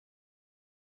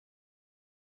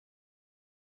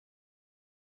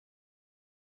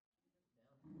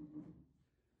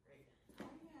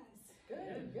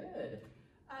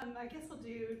I guess I'll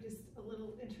do just a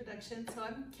little introduction. So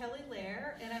I'm Kellie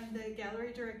Lehr, and I'm the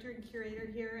gallery director and curator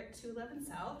here at 211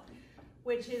 South,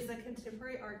 which is a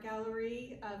contemporary art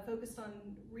gallery focused on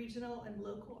regional and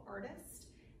local artists.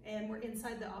 And we're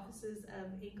inside the offices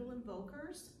of Engel and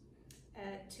Volkers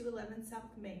at 211 South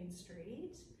Main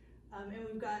Street. And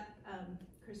we've got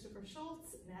Christopher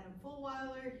Schultz and Adam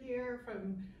Fulwiler here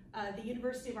from the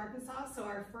University of Arkansas. So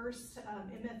our first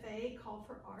MFA call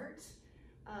for art.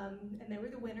 And they were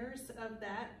the winners of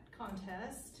that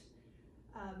contest.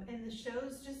 And the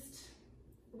show's just,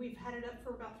 we've had it up for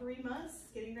about 3 months,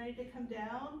 getting ready to come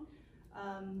down.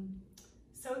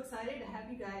 So excited to have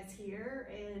you guys here.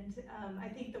 And I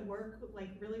think the work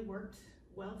really worked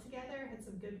well together, had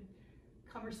some good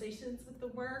conversations with the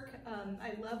work.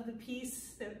 I love the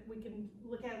piece that we can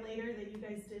look at later that you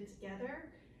guys did together.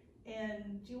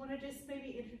 And do you want to just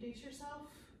maybe introduce yourself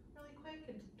really quick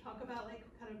and talk about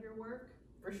kind of your work?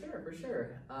 For sure.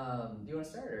 Do you want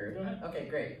to start? Or? Go ahead. Okay,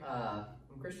 great. I'm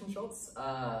Christian Schultz.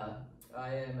 I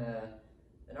am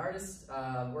an artist,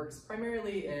 works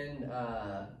primarily in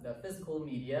the physical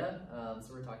media.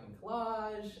 So we're talking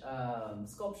collage,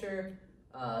 sculpture,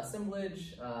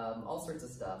 assemblage, all sorts of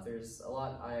stuff. There's a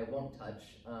lot I won't touch.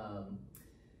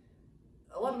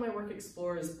 A lot of my work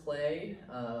explores play,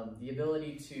 the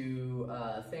ability to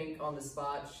think on the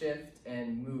spot, shift,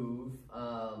 and move.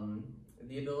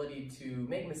 The ability to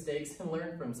make mistakes and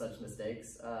learn from such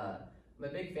mistakes. I'm a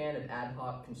big fan of ad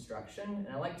hoc construction, and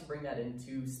I like to bring that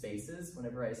into spaces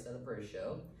whenever I set up for a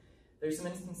show. There's some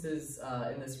instances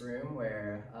in this room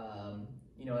where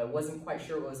I wasn't quite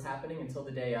sure what was happening until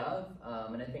the day of,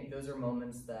 and I think those are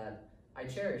moments that I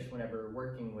cherish whenever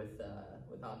working with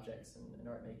objects and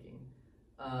art making.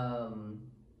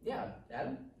 Yeah,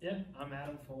 Adam? Yeah, I'm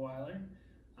Adam Fulwiler.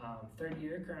 Third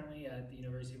year currently at the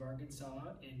University of Arkansas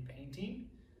in painting.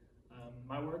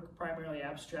 My work, primarily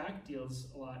abstract, deals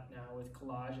a lot now with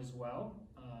collage as well,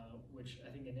 which I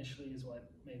think initially is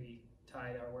what maybe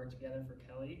tied our work together for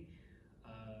Kellie.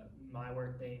 My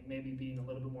work maybe being a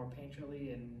little bit more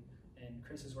painterly, and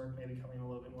Chris's work maybe coming a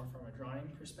little bit more from a drawing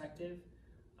perspective,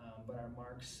 but our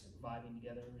marks vibing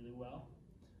together really well.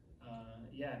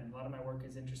 Yeah, and a lot of my work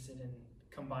is interested in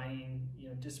combining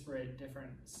disparate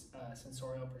different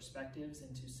sensorial perspectives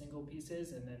into single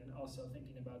pieces, and then also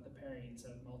thinking about the pairings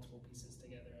of multiple pieces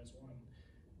together as one,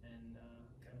 and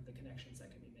kind of the connections that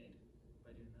can be made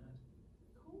by doing that.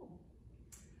 Cool.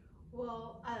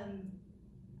 Well,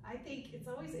 I think it's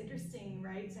always interesting,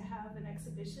 right, to have an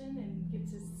exhibition and get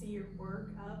to see your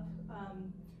work up.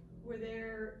 Was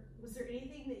there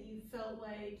anything that you felt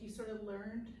like you sort of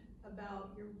learned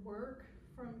about your work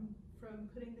from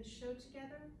putting the show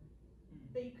together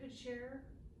that you could share?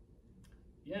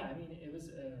 Yeah, I mean, it was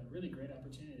a really great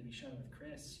opportunity to be shown with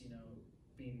Chris.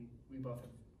 We both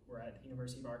were at the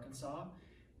University of Arkansas,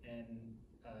 and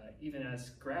even as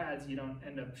grads, you don't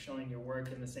end up showing your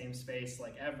work in the same space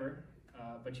ever,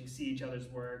 but you see each other's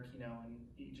work, in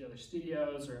each other's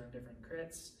studios or in different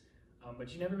crits,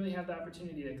 but you never really have the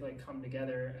opportunity to come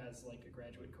together as a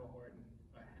graduate cohort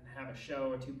and have a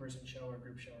show, a two-person show or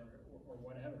group show or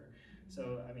whatever.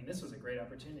 So, I mean, this was a great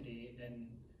opportunity, and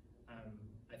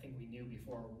I think we knew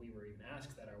before we were even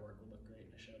asked that our work would look great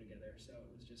in a show together, so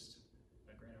it was just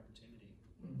a great opportunity.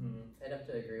 I'd have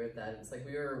to agree with that. It's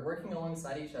we were working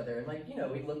alongside each other,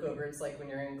 and we'd look over, it's when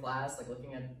you're in class,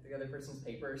 looking at the other person's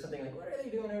paper or something, what are they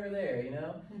doing over there,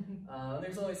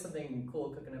 There's always something cool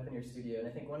cooking up in your studio, and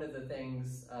I think one of the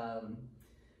things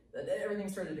that everything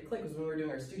started to click was when we were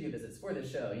doing our studio visits for the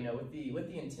show, with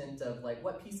the intent of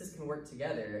what pieces can work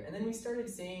together. And then we started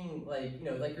seeing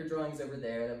your drawings over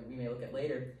there that we may look at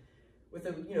later with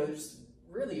just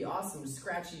really awesome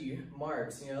scratchy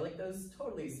marks, those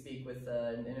totally speak with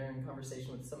and are in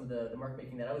conversation with some of the mark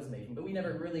making that I was making, but we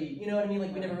never really, we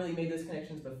never really made those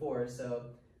connections before. So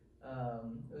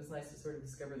it was nice to sort of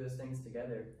discover those things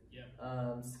together.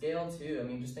 Yeah. Scale too. I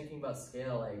mean, just thinking about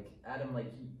scale, Adam,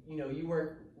 you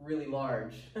work really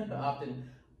large often.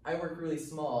 I work really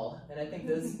small, and I think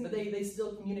those, but they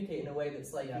still communicate in a way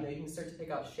that's you can start to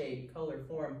pick out shape, color,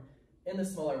 form in the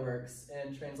smaller works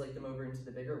and translate them over into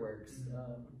the bigger works.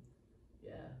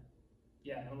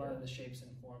 Yeah, and a lot of the shapes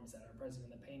and forms that are present in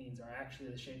the paintings are actually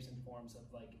the shapes and forms of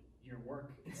your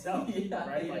work itself,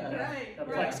 right? The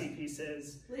plexi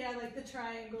pieces. Yeah, the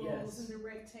triangles Yes. and the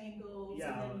rectangles,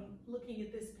 Yeah. and then looking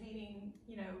at this painting,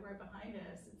 right behind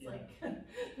us,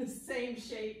 it's the same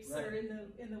shapes are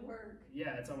in the work.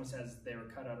 Yeah, it's almost as they were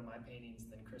cut out of my paintings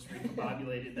and then Chris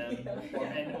recombobulated them,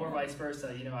 or vice versa.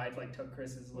 I took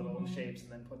Chris's little shapes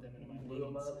and then put them into my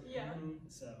paintings. Yeah.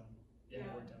 So yeah,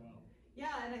 it worked out well.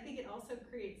 Yeah, and I think it also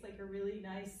creates like a really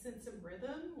nice sense of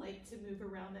rhythm, like to move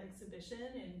around the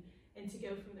exhibition and to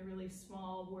go from the really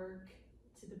small work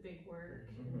to the big work.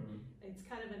 It's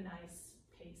kind of a nice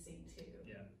pacing too.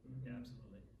 Yeah, yeah,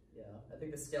 absolutely. Yeah, I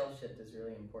think the scale shift is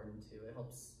really important too. It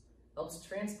helps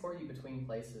transport you between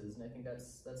places, and I think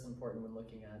that's important when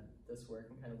looking at this work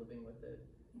and kind of living with it.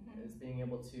 Is being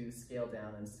able to scale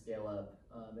down and scale up,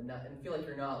 and feel like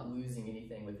you're not losing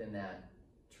anything within that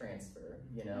transfer.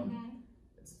 You know,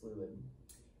 it's fluid.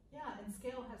 Yeah, and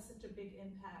scale has such a big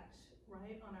impact,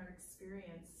 right, on our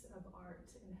experience of art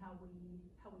and how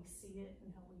we see it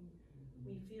and how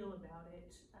we feel about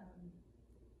it.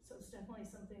 So it's definitely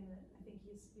something that I think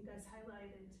you guys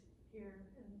highlighted here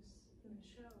in the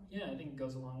show. Yeah, I think it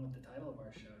goes along with the title of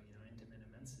our show, you know, Intimate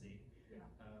Immensity. Yeah.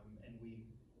 And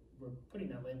we're putting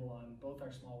that label on both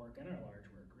our small work and our large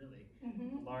work, really.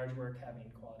 Large work having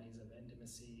qualities of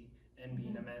intimacy and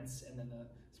being immense, and then the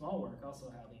small work also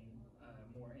having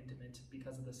more intimate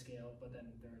because of the scale, but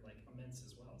then they're like immense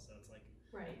as well. So it's like,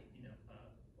 right. You know,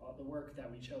 all the work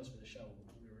that we chose for the show,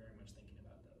 we were very much thinking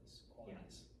about those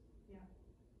qualities. Yeah,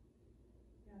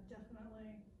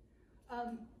 definitely.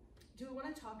 Do we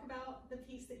want to talk about the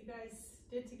piece that you guys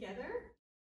did together?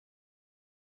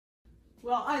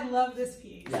 Well, I love this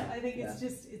piece. Yeah, I think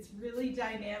it's really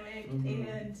dynamic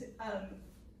and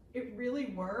it really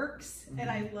works.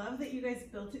 And I love that you guys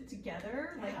built it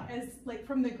together, like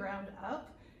from the ground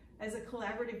up as a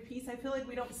collaborative piece. I feel like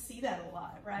we don't see that a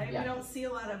lot, right? We don't see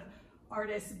a lot of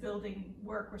artists building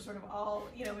work. We're sort of all,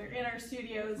 you know, we're in our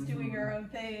studios doing our own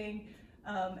thing.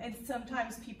 And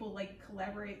sometimes people like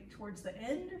collaborate towards the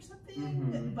end or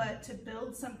something, but to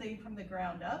build something from the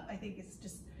ground up, I think it's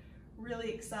just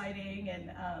really exciting.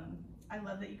 And I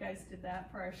love that you guys did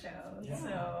that for our show. Yeah.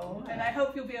 So, and I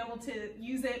hope you'll be able to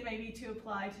use it maybe to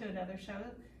apply to another show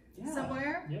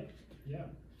somewhere. Yep.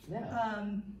 Yeah.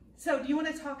 So do you want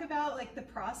to talk about like the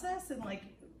process and like,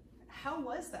 how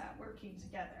was that working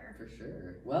together? For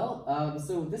sure. Well,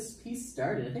 so this piece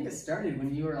started, I think it started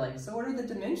when you were like, so what are the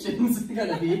dimensions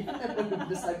gonna be?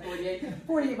 This like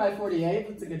 48 by 48,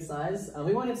 that's a good size.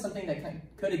 We wanted something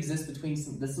that could exist between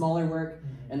the smaller work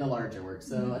and the larger work.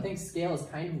 So I think scale is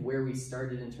kind of where we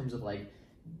started in terms of like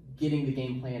getting the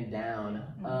game plan down.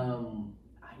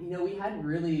 You know, we hadn't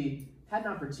really had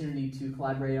an opportunity to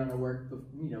collaborate on our work,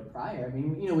 you know, prior. I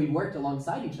mean, you know, we worked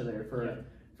alongside each other for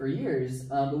years,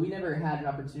 but we never had an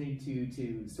opportunity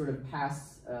to sort of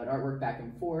pass artwork back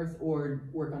and forth or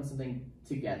work on something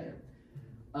together.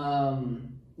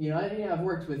 You know, I've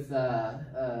worked with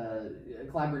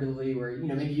collaboratively where, you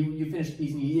know, maybe you finish a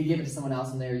piece and you give it to someone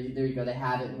else and there you go, they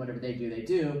have it, and whatever they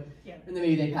do, and then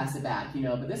maybe they pass it back, you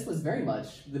know. But this was very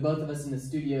much the both of us in the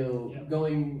studio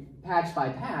going patch by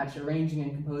patch, arranging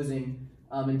and composing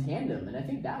in tandem, and I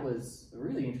think that was a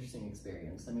really interesting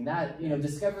experience. I mean, that, you know,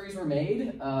 discoveries were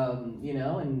made, you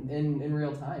know, in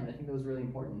real time. I think that was really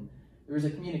important. There was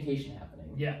a communication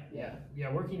happening. Yeah.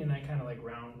 Working in that kind of like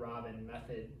round robin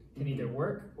method can either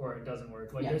work or it doesn't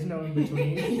work. Like there's no in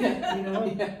between, you know.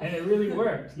 And it really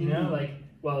worked, you know. Like,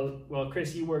 well,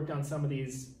 Chris, you worked on some of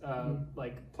these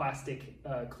like plastic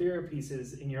clear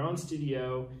pieces in your own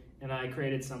studio, and I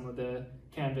created some of the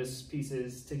canvas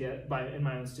pieces in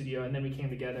my own studio, and then we came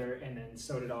together and then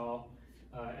sewed it all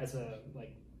as a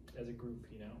group,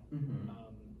 you know.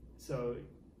 So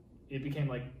it became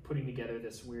like putting together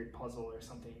this weird puzzle or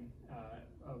something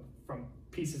from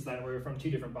pieces that were from two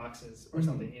different boxes or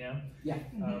something, you know.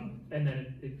 And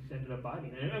then it ended up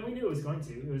vibing, and we knew it was going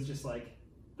to. It was just like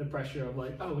the pressure of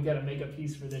like, oh, we got to make a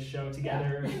piece for this show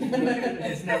together.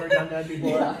 It's never done that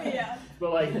before.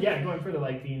 But like, going further,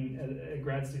 like being a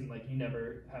grad student, like you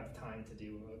never have time to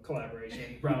do a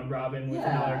collaboration round robin with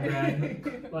another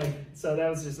grad. Like, so that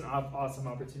was just an awesome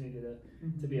opportunity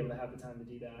to be able to have the time to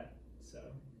do that. So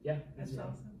that's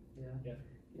awesome.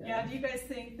 Yeah. Do you guys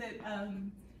think that?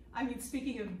 I mean,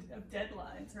 speaking of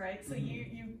deadlines, right? So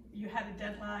you had a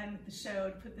deadline with the show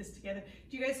to put this together.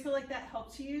 Do you guys feel like that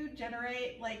helped you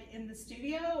generate like in the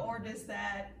studio, or is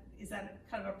that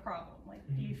kind of a problem? Like,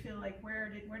 do you feel like where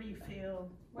do you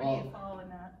fall in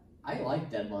that? I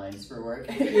like deadlines for work,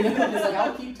 you know. It's like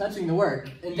I'll keep touching the work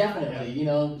indefinitely, you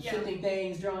know, shifting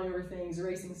things, drawing over things,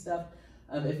 erasing stuff.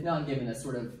 If not given a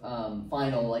sort of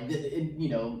final, like, you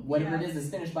know, whatever it is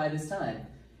finished by this time.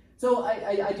 So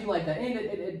I do like that, and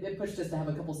it pushed us to have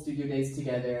a couple studio days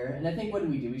together. And I think, what did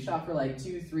we do? We shot for like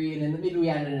 2, 3, and then maybe we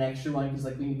added an extra one because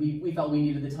like we felt we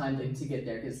needed the time to get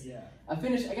there. Because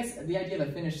I guess the idea of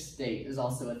a finished state is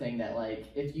also a thing that, like,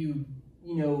 if you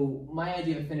know, my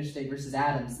idea of a finished state versus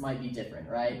Adam's might be different,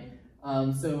 right?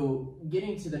 So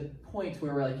getting to the point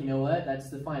where we're like, you know what,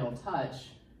 that's the final touch.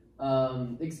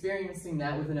 experiencing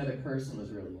that with another person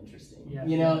was really interesting. Yeah.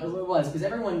 You know, it was, because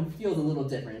everyone feels a little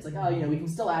different. It's like, oh, you know, we can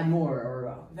still add more, or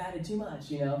oh, we've added too much,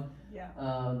 you know? Yeah.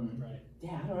 Right.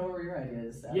 Yeah, I don't know where your idea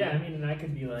is. Yeah, I mean, and I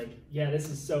could be like, yeah, this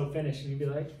is so finished, and you'd be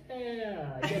like,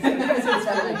 yeah, I guess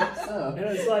guess so. And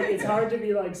it's like, it's hard to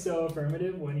be like so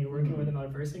affirmative when you're working with another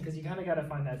person, because you kind of got to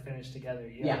find that finish together.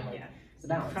 You know? Yeah. Like, Yeah. It's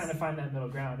a balance. Trying to find that middle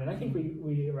ground, and I think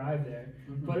we arrived there.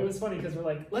 But it was funny because we're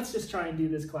like, let's just try and do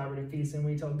this collaborative piece, and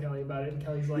we told Kelly about it, and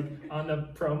Kelly's like, on the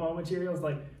promo materials,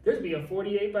 like, there's be a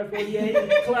 48 by 48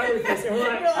 collaborative piece, and we're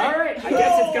like, all right, I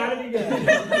guess it's got to be good.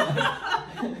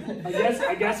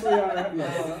 I guess we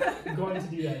are going to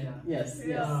do that now. Yes.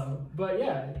 But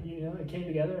yeah, you know, it came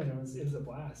together, and it was a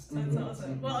blast. That's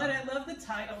awesome. Well, and I love the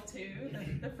title too,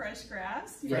 the fresh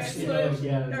grass. Freshly mowed.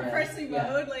 Freshly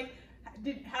mowed. Like,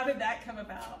 how did that come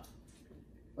about?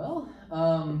 Well,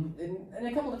 in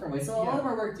a couple different ways. So a lot of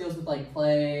our work deals with like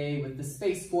play, with the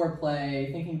space for play,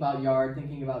 thinking about yard,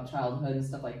 thinking about childhood and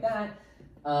stuff like that.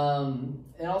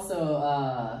 And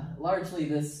also, largely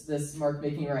this mark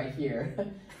making right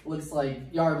here looks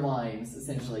like yard lines,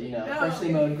 essentially, you know, freshly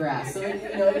mowed grass. So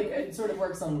it sort of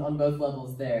works on both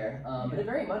levels there. But it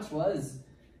very much was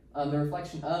the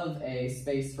reflection of a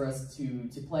space for us to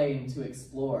play and to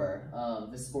explore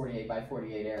this 48 by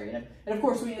 48 area. And of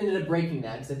course we ended up breaking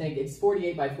that, because I think it's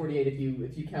 48 by 48 if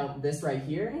you count this right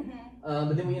here.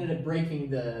 But then we ended up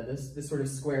breaking this sort of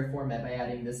square format by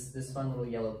adding this fun little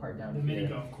yellow part down here. The mini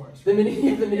golf course. The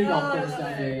mini golf course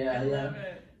down here, I love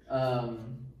it.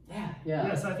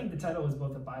 Yeah, so I think the title was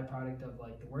both a byproduct of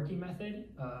like the working method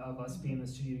of us being in the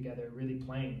studio together, really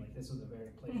playing. Like, this was a very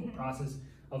playful process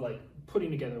of like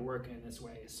putting together work in this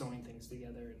way, sewing things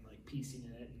together and like piecing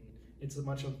it. And it's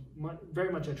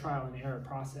very much a trial and error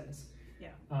process. Yeah.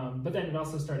 But then it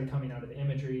also started coming out of the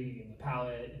imagery and the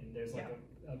palette, and there's like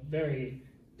a very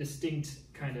distinct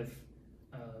kind of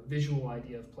visual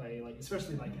idea of play, like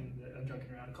especially like I'm joking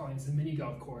around calling this a mini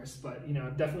golf course, but you know,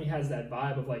 it definitely has that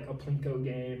vibe of like a Plinko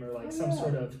game or like some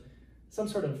sort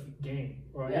of game.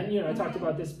 Or and you know, I talked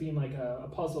about this being like a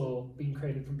puzzle being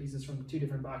created from pieces from two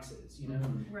different boxes, you know.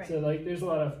 Right. So like there's a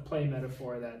lot of play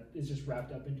metaphor that is just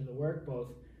wrapped up into the work,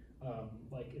 both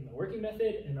like in the working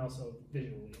method and also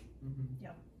visually.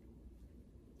 Yep.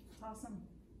 Awesome.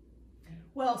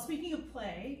 Well, speaking of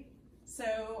play,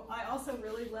 so I also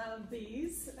really love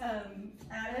these.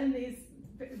 Adam, these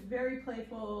very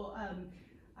playful.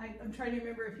 I'm trying to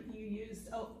remember if you used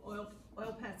oil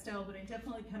pastel, but it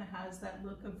definitely kind of has that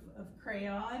look of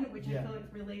crayon, which I feel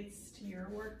like relates to your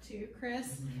work too,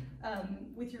 Chris,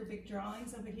 with your big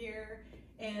drawings over here.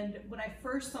 And when I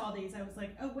first saw these, I was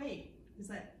like, oh wait, is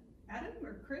that Adam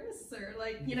or Chris? Or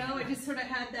like, you know, I just sort of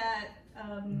had that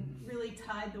really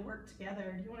tied the work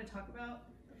together. Do you want to talk about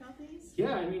these?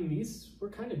 Yeah, I mean, these were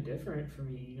kind of different for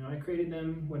me. You know, I created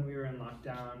them when we were in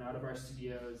lockdown, out of our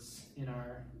studios, in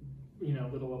our, you know,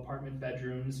 little apartment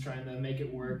bedrooms, trying to make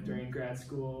it work during grad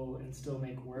school and still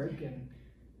make work. And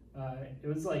it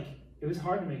was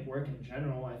hard to make work in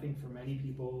general, I think, for many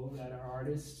people that are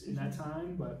artists in that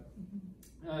time. But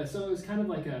so it was kind of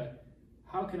like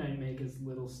how can I make as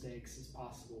little stakes as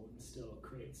possible and still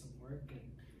create some work? And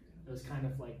it was kind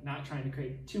of like not trying to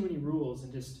create too many rules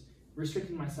and just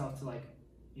restricting myself to like,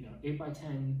 you know,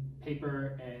 8x10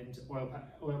 paper and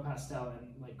oil pastel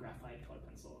and like graphite colored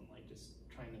pencil, and like just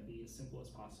trying to be as simple as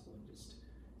possible and just,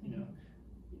 you know,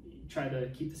 try to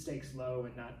keep the stakes low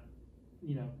and not,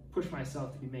 you know, push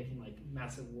myself to be making like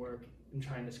massive work and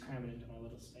trying to cram it into my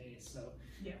little space. So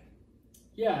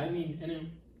yeah, I mean, and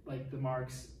then like the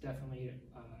marks definitely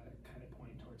kind of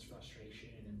point towards frustration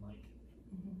and like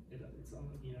it's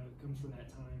all, you know, it comes from that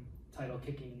title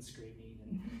kicking and screaming,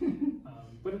 and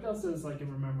but it also is like a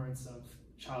remembrance of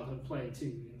childhood play too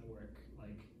in the work.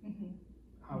 Like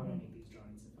how would I make these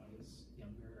drawings if I was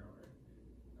younger? Or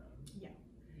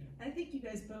I think you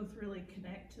guys both really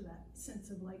connect to that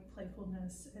sense of like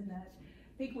playfulness, and that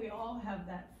I think we all have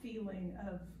that feeling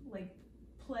of like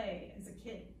play as a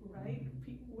kid, right?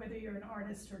 Whether you're an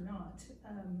artist or not,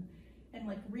 and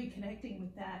like reconnecting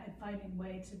with that and finding a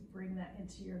way to bring that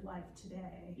into your life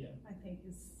today, I think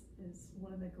is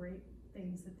one of the great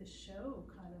things that this show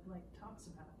kind of like talks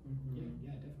about.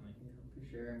 Yeah, definitely. For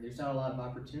sure. There's not a lot of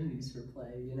opportunities for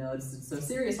play, you know, it's so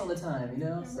serious all the time, you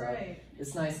know, so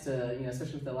it's nice to, you know,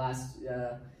 especially with the last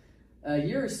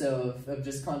year or so of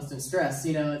just constant stress,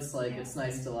 you know, it's like, it's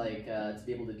nice to like, to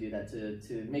be able to do that,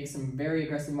 to make some very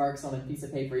aggressive marks on a piece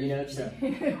of paper, you know, just,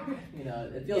 you know,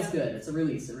 it feels good, it's a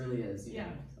release, it really is. You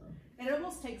know, so. And it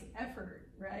almost takes effort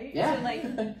right? Yeah.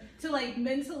 To like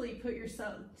mentally put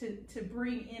yourself to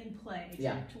bring in play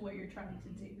to what you're trying to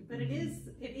do. But it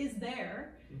is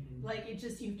there. Like it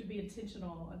just, you have to be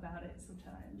intentional about it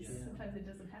sometimes. Yeah. Sometimes it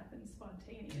doesn't happen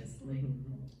spontaneously.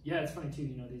 Yeah, it's funny too,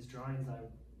 you know, these drawings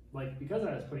because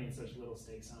I was putting such little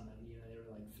stakes on them, you know, they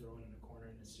were like thrown in a corner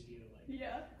in the studio,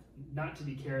 like not to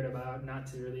be cared about, not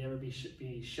to really ever be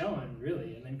shown,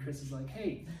 really. And then Chris is like,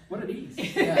 hey, what are these?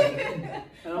 And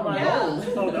I'm like,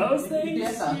 oh, those things?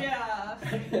 Yeah.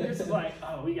 Chris is like,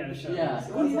 oh, we gotta show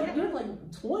these. Well, he's like, you have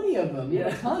like 20 of them, you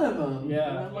have a ton of them. Yeah.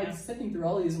 And I'm like sifting through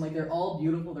all these, I'm like, they're all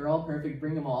beautiful, they're all perfect,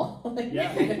 bring them all.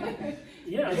 Yeah,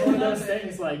 it's one of those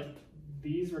things, like,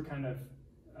 these were kind of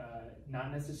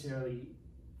not necessarily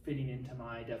fitting into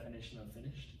my definition of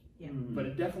finished. But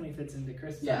it definitely fits into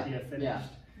Chris's idea of finished.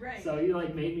 Right. So you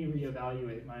like made me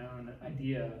reevaluate my own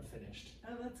idea of finished,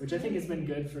 which I think has been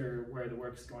good for where the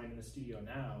work's going in the studio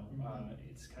now.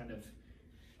 It's kind of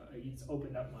it's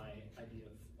opened up my idea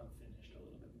of finished a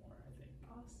little bit more, I think.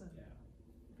 Awesome. Yeah.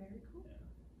 Very cool.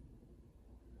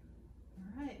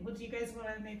 Yeah. All right. Well, do you guys want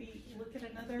to maybe look at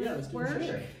another let's work? do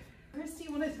it. Chris, do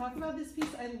you want to talk about this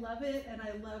piece? I love it, and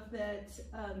I love that.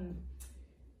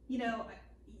 You know,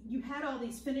 you had all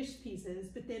these finished pieces,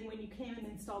 but then when you came and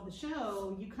installed the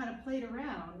show, you kind of played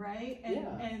around, right?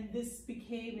 And this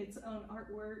became its own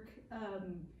artwork,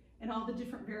 and all the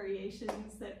different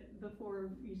variations that before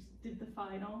you did the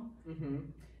final.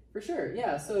 For sure,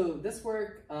 yeah. So this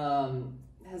work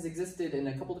has existed in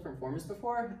a couple different forms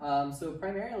before. So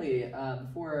primarily,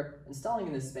 before installing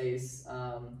in this space,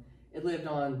 it lived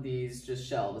on these just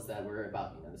shelves that were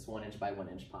about, you know, this 1 inch by 1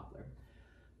 inch poplar.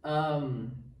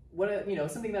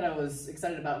 Something that I was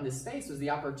excited about in this space was the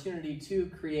opportunity to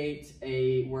create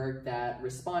a work that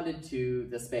responded to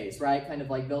the space, right? Kind of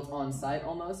like built on site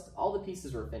almost. All the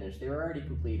pieces were finished, they were already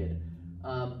completed.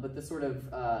 But the sort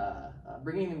of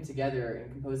bringing them together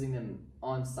and composing them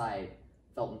on site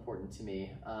felt important to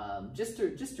me, just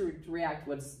to react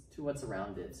to what's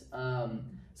around it.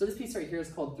 So this piece right here is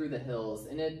called Through the Hills,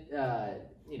 and it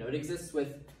it exists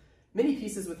with many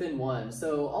pieces within one.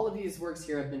 So all of these works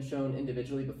here have been shown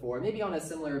individually before, maybe on a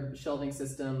similar shelving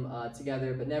system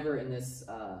together, but never in this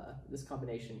this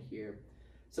combination here.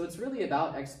 So it's really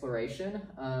about exploration.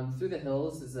 Through the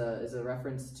Hills is a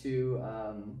reference to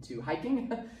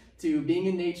hiking, to being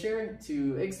in nature,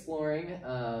 to exploring,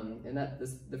 and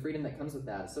the freedom that comes with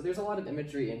that. So there's a lot of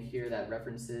imagery in here that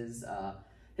references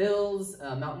hills,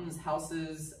 mountains,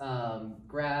 houses,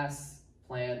 grass,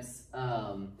 plants,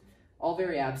 all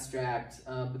very abstract,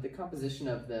 but the composition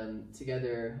of them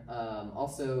together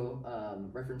also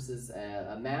references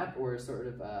a map or sort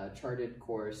of a charted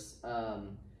course.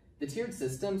 The tiered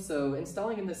system, so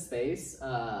installing in this space,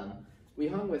 we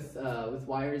hung with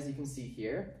wires you can see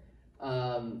here.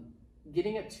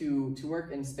 Getting it to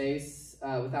work in space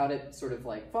without it sort of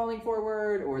like falling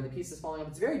forward or the pieces falling off,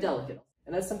 it's very delicate.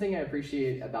 And that's something I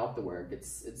appreciate about the work.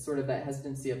 It's sort of that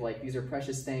hesitancy of like, these are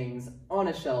precious things on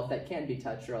a shelf that can't be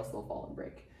touched or else they'll fall and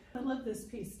break. I love this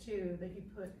piece too that you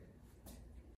put.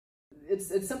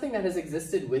 It's something that has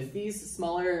existed with these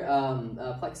smaller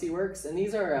plexi works, and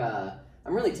these are,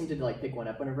 I'm really tempted to like pick one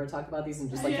up whenever I talk about these and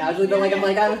just like casually, but like I'm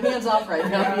like, I'm hands off right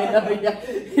now.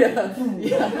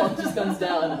 It all just comes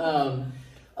down.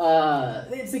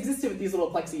 It's existed with these little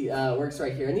plexi works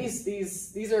right here, and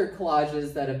these are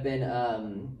collages that have been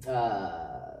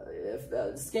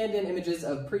scanned in images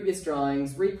of previous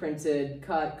drawings, reprinted,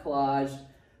 cut, collaged,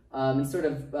 and sort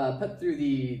of put through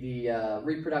the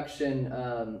reproduction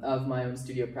of my own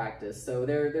studio practice. So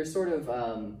they're sort of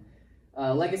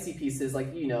legacy pieces.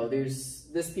 Like, you know, there's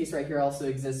this piece right here also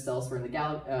exists elsewhere in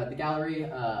the gallery.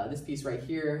 This piece right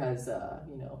here has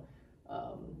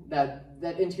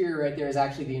that interior right there is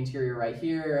actually the interior right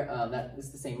here. That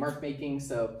is the same mark making.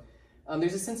 So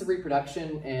there's a sense of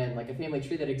reproduction and like a family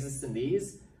tree that exists in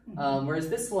these. Whereas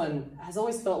this one has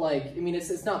always felt like, I mean,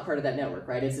 it's not part of that network,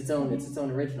 right? It's its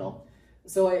own original.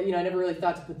 So I never really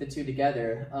thought to put the two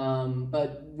together.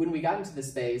 But when we got into the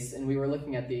space and we were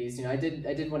looking at these, I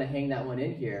did want to hang that one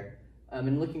in here.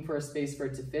 And looking for a space for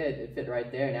it to fit, it fit right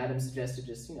there. And Adam suggested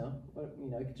just,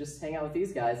 just hang out with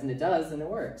these guys, and it does, and it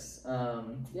works.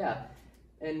 Yeah.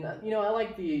 And I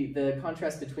like the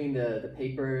contrast between the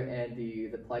paper and the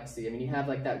plexi. I mean, you have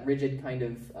like that rigid kind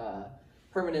of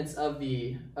permanence of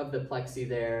the plexi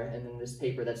there, and then this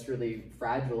paper that's really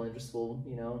fragile and just will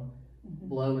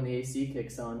blow when the AC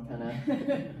kicks on, kind of.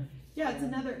 Yeah, it's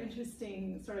another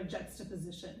interesting sort of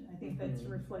juxtaposition, I think, that's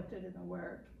reflected in the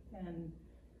work. And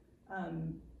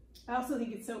I also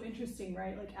think it's so interesting,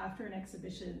 right? Like after an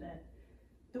exhibition that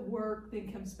the work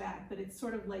then comes back, but it's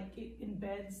sort of like it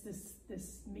embeds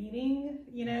this meaning,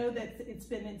 you know, that it's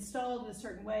been installed in a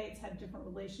certain way. It's had different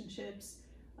relationships,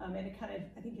 and it kind of,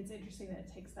 I think it's interesting that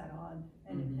it takes that on,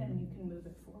 and you can move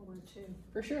it forward too.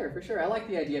 For sure, for sure. I like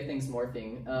the idea of things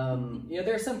morphing. You know,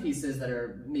 there are some pieces that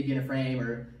are maybe in a frame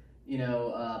or, you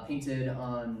know, painted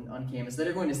on canvas that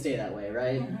are going to stay that way,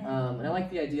 right? And I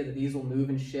like the idea that these will move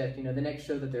and shift. You know, the next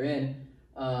show that they're in,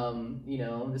 you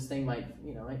know, this thing might,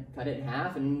 you know, I cut it in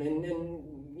half and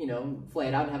you know, flay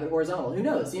it out and have it horizontal. Who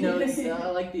knows? You know, it's,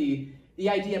 I like the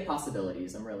idea of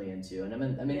possibilities. I'm really into, and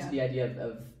I'm into the idea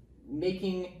of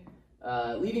making,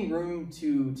 leaving room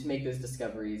to make those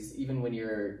discoveries, even when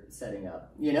you're setting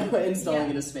up, you know,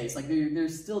 installing in a space. Like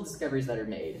there's still discoveries that are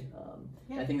made.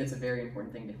 I think that's a very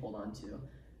important thing to hold on to.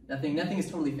 Nothing is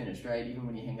totally finished, right? Even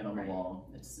when you hang it on the wall,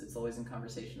 it's always in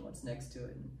conversation what's next to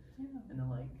it and the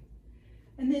like.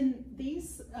 And then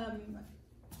these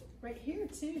right here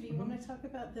too, do you want to talk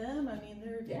about them? I mean,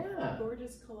 they're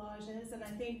gorgeous collages, and I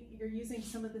think you're using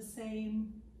some of the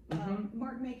same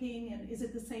mark making, and is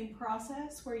it the same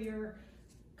process where you're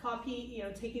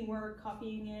taking work,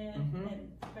 copying it,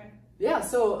 and Yeah,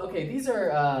 so, okay, these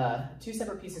are two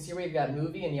separate pieces here. We've got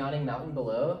Movie and Yawning Mountain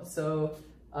below. So,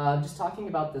 just talking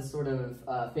about this sort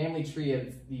of family tree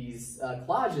of these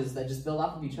collages that just build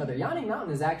off of each other. Yawning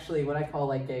Mountain is actually what I call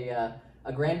like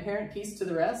a grandparent piece to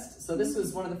the rest. So this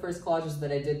was one of the first collages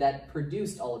that I did that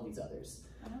produced all of these others.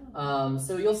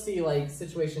 So you'll see like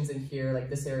situations in here, like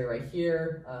this area right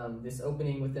here, this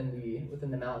opening within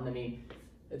the mountain. I mean,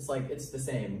 it's like, it's the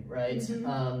same, right?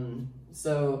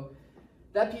 So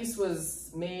that piece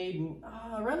was made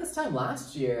around this time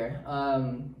last year.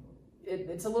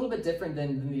 It's a little bit different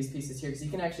than these pieces here, because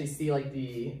you can actually see like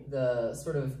the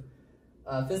sort of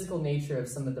physical nature of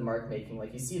some of the mark making.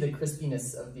 Like you see the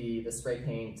crispiness of the spray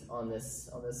paint on this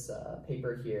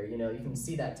paper here. You know, you can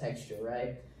see that texture,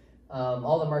 right?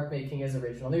 All the mark making is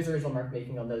original. There's original mark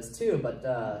making on those too, but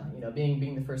you know,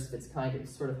 being the first of its kind, it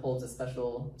sort of holds a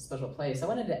special place. I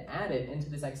wanted to add it into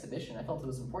this exhibition. I felt it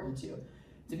was important to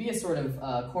be a sort of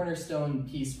cornerstone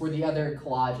piece for the other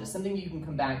collages, something you can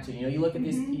come back to. You know, you look at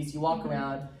this piece, you walk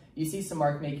around, you see some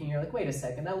mark making, you're like, wait a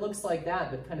second, that looks like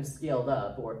that, but kind of scaled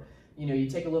up. Or, you know, you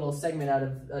take a little segment out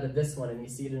of this one and you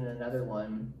see it in another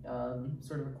one,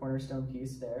 sort of a cornerstone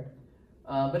piece there.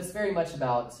 But it's very much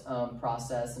about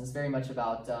process, and it's very much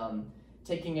about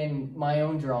taking in my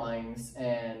own drawings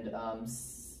and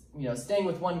you know, staying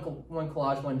with one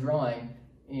collage, one drawing,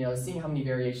 you know, seeing how many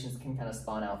variations can kind of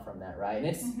spawn out from that, right?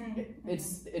 And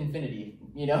it's infinity,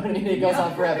 you know what I mean? It goes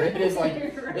on forever. It is like,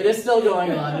 it is still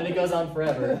going on, and it goes on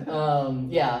forever.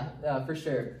 For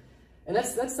sure. And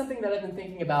that's something that I've been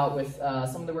thinking about with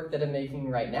some of the work that I'm making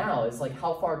right now, is like,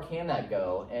 how far can that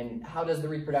go? And how does the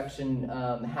reproduction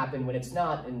happen when it's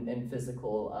not in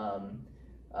physical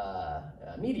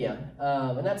media?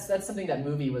 And that's something that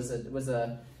Movie was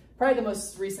probably the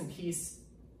most recent piece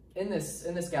in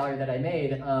this gallery that I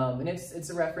made, and it's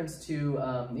a reference to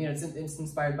you know, it's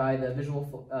inspired by the visual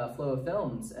flow of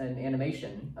films and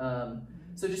animation.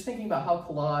 So just thinking about how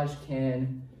collage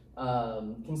can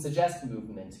suggest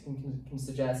movement, can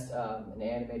suggest an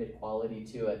animated quality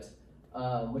to it,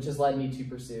 which has led me to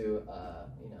pursue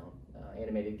you know,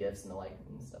 animated GIFs and the like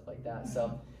and stuff like that.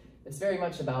 So it's very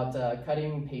much about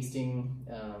cutting, pasting,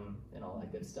 and all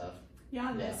that good stuff.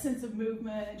 Yeah, that sense of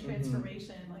movement and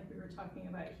transformation, like we were talking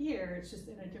about here, it's just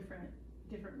in a different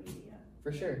media.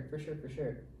 For sure.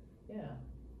 Yeah.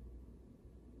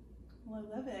 Well,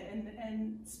 I love it.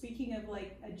 And speaking of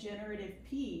like a generative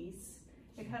piece,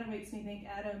 it kind of makes me think,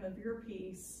 Adam, of your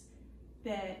piece,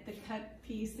 that the cut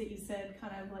piece that you said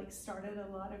kind of like started a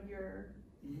lot of your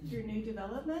new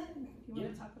development. You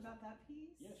want to talk about that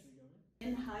piece? Yeah, should we go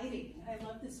In Hiding. I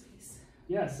love this piece.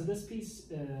 Yeah, so this piece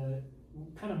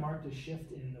kind of marked a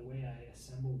shift in the way I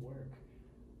assemble work.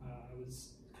 I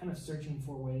was kind of searching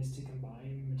for ways to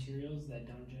combine materials that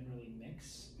don't generally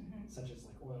mix, such as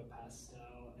like oil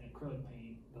pastel and acrylic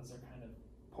paint. Those are kind of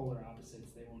polar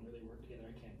opposites. They won't really work together.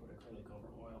 I can't put acrylic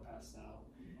over oil pastel.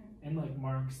 And like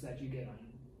marks that you get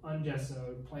on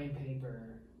ungessoed plain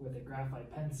paper with a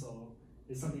graphite pencil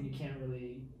is something you can't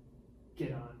really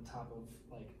get on top of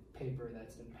like paper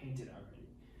that's been painted already.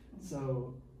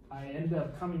 So I ended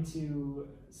up coming to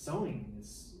sewing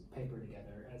this paper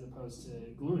together as opposed to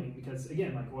gluing, because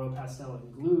again, like oil pastel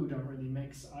and glue don't really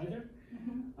mix either.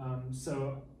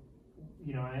 So,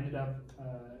 you know, I ended up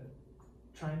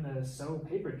trying to sew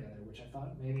paper together, which I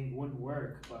thought maybe wouldn't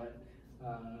work, but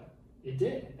it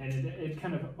did, and it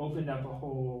kind of opened up a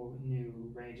whole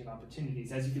new range of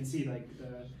opportunities. As you can see, like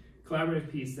the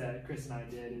collaborative piece that Chris and I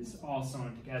did is all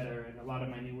sewn together, and a lot of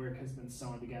my new work has been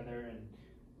sewn together, and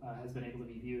has been able to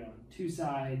be viewed on two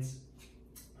sides,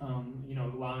 you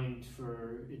know, allowing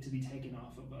for it to be taken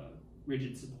off of a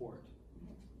rigid support.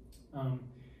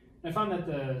 I found that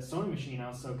the sewing machine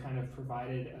also kind of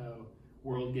provided a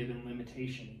world-given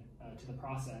limitation to the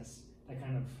process that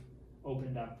kind of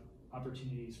opened up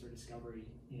opportunities for discovery,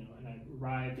 you know, and I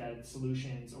arrived at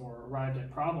solutions or arrived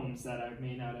at problems that I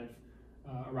may not have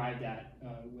arrived at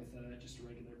with just a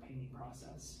regular painting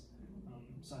process.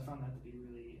 So I found that to be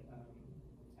really,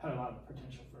 had a lot of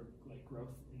potential for like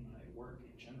growth in my work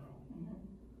in general.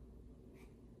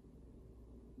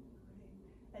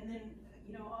 And then,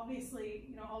 you know, obviously,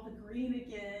 you know, all the green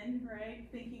again, right?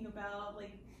 Thinking about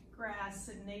like grass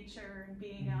and nature and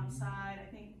being outside,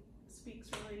 I think speaks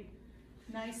really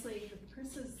nicely with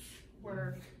Chris's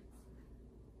work,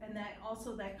 and that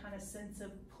also that kind of sense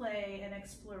of play and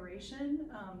exploration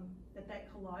that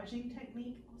collaging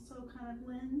technique also kind of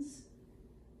lends.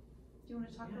 Do you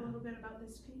want to talk a little bit about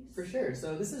this piece? For sure.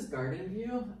 So this is Garden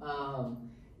View.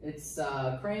 It's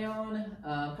crayon,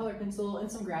 color pencil,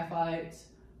 and some graphite,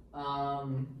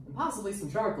 and possibly some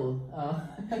charcoal.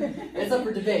 It's up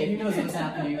for debate. Who knows what's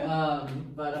happening?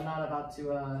 But I'm not about to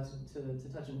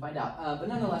touch and find out. But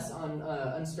nonetheless, on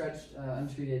unstretched,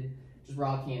 untreated, just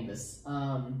raw canvas.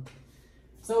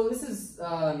 So this is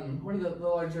one of the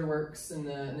larger works in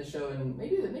the show, and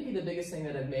maybe the biggest thing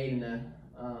that I've made in the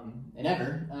and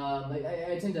ever.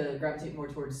 I tend to gravitate more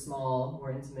towards small,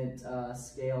 more intimate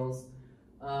scales.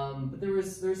 But there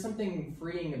was something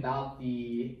freeing about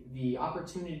the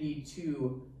opportunity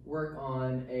to work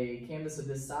on a canvas of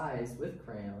this size with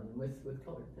crayon, with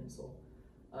colored pencil.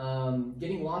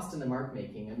 Getting lost in the mark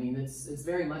making. I mean, it's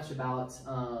very much about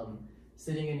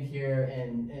sitting in here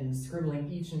and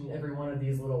scribbling each and every one of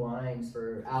these little lines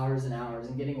for hours and hours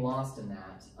and getting lost in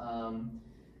that.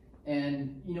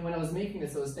 And you know, when I was making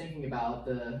this, I was thinking about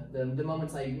the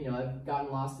moments I've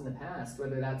gotten lost in the past,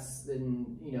 whether that's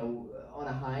been, you know, on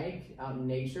a hike out in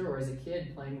nature or as a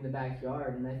kid playing in the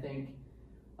backyard. And I think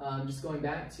just going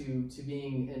back to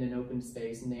being in an open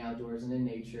space in the outdoors and in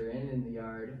nature and in the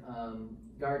yard,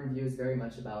 Garden View is very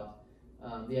much about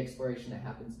the exploration that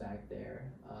happens back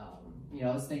there. You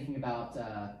know, I was thinking about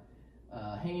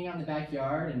hanging out in the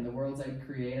backyard and the worlds I would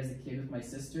create as a kid with my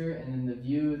sister, and then the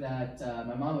view that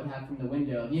my mom would have from the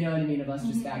window, you know what I mean, of us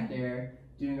just back there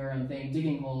doing our own thing,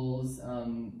 digging holes,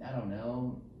 I don't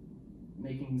know,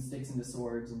 making sticks into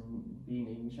swords and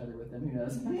beating each other with them, who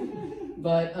knows.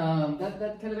 But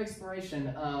that kind of exploration,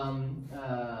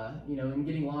 you know, and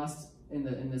getting lost in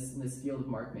this field of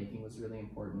mark making was really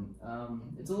important.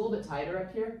 It's a little bit tighter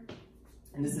up here,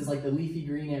 and this is like the leafy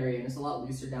green area, and it's a lot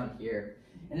looser down here.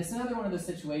 And it's another one of those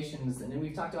situations, and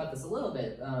we've talked about this a little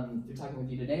bit through talking with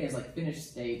you today, is like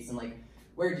finished states and like,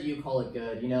 where do you call it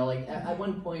good? You know, like at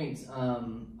one point,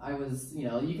 I was, you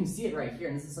know, you can see it right here,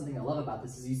 and this is something I love about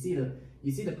this, is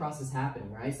you see the process happening,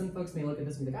 right? Some folks may look at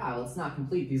this and be like, well, it's not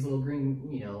complete. These little green,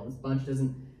 you know, this bunch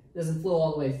doesn't flow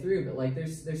all the way through, but like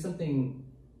there's something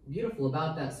beautiful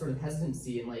about that sort of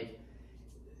hesitancy, and like,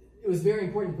 it was very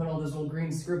important to put all those little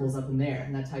green scribbles up in there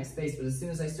in that tight space, but as soon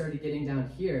as I started getting down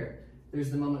here, there's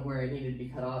the moment where it needed to be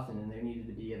cut off, and then there needed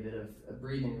to be a bit of a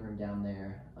breathing room down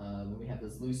there. We have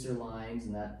those looser lines,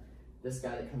 and this guy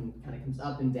that kind of comes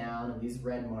up and down, and these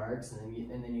red marks, and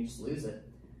then you just lose it.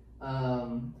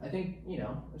 I think, you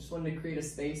know, I just wanted to create a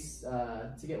space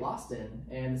to get lost in,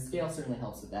 and the scale certainly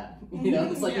helps with that. You know,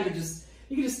 it's like you could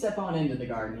just step on into the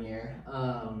garden here.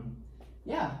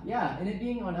 Yeah, and it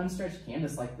being on unstretched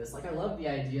canvas like this, like I love the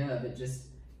idea of it just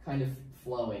kind of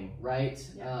flowing, right?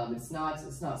 It's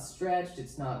not stretched,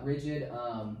 it's not rigid.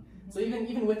 So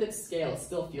even with its scale, it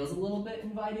still feels a little bit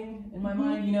inviting in my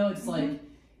mind. You know, it's like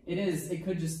it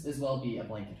could just as well be a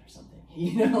blanket or something.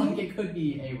 You know, like it could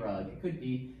be a rug. It could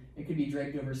be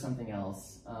draped over something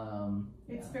else.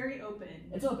 It's very open.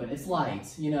 It's open. It's light.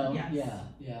 You know. Yes.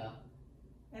 Yeah.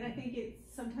 And I think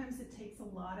sometimes it takes a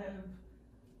lot of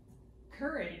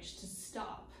courage to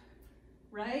stop.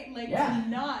 Right? Like to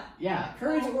not. Yeah,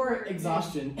 courage or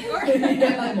exhaustion.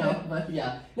 Yeah, no, but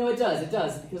yeah. No, it does.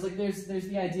 Because like there's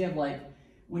the idea of like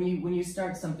when you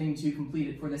start something to complete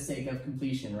it for the sake of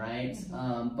completion, right?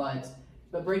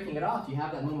 But breaking it off, you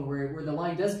have that moment where the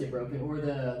line does get broken or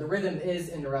the rhythm is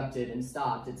interrupted and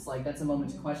stopped. It's like that's a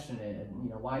moment to question it, and you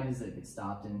know, why does it get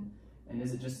stopped, and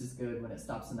is it just as good when it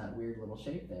stops in that weird little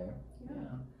shape there? Yeah.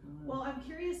 Well, I'm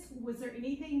curious, was there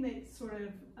anything that sort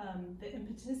of the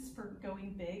impetus for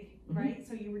going big, right?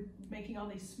 So you were making all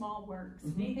these small works.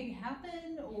 Did anything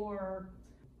happen, or?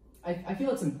 I feel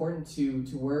it's important to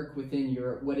work within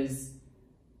what is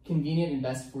convenient and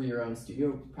best for your own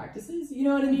studio practices. You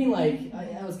know what I mean? Like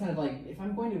I was kind of like, if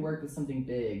I'm going to work with something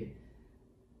big,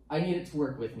 I need it to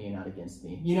work with me and not against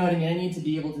me. You know what I mean? I need to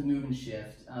be able to move and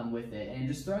shift with it. And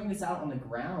just throwing this out on the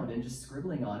ground and just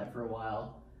scribbling on it for a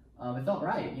while, it felt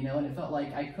right, you know, and it felt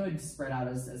like I could spread out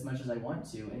as much as I want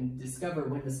to and discover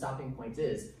when the stopping point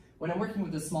is. When I'm working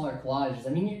with the smaller collages, I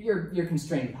mean, you're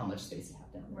constrained with how much space you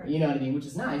have down there, you know what I mean, which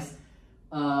is nice.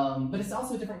 But it's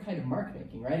also a different kind of mark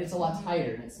making, right? It's a lot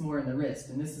tighter and it's more in the wrist,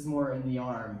 and this is more in the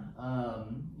arm.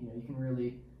 You know, you can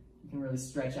really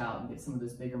stretch out and get some of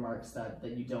those bigger marks that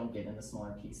you don't get in the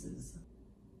smaller pieces.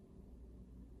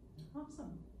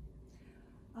 Awesome.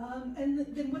 And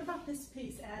then what about this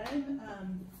piece, Adam,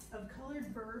 of colored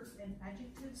verbs and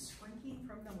adjectives shrinking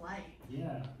from the light?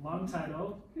 Yeah, long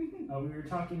title. We were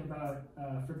talking about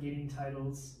forgetting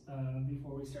titles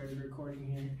before we started recording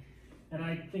here. And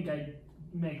I think I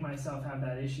make myself have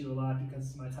that issue a lot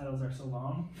because my titles are so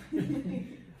long. Yeah,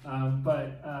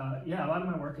 a lot of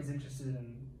my work is interested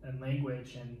in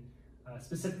language and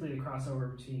specifically the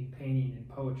crossover between painting and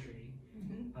poetry.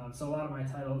 So a lot of my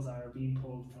titles are being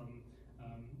pulled from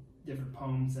different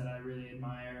poems that I really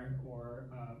admire, or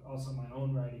also my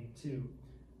own writing too.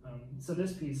 So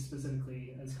this piece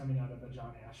specifically is coming out of a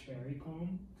John Ashbery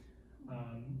poem.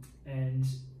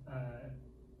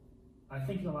 I'm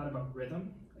thinking a lot about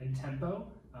rhythm and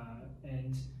tempo,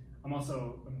 and I'm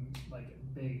also like a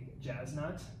big jazz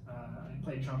nut. I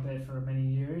played trumpet for many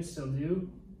years, still do.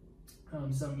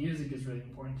 So music is really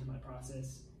important to my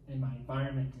process and my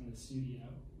environment in the studio.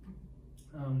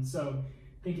 So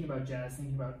thinking about jazz,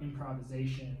 thinking about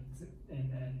improvisation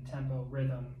and tempo,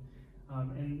 rhythm,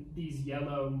 and these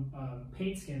yellow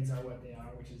paint skins are what they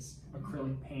are, which is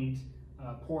acrylic paint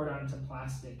poured onto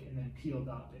plastic and then peeled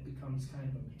up. It becomes kind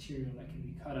of a material that can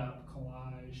be cut up,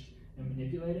 collaged, and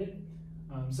manipulated.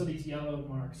 So these yellow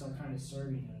marks are kind of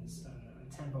serving as a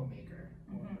tempo maker,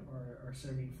 or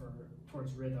serving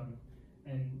towards rhythm,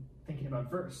 and thinking about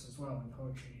verse as well in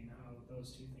poetry and how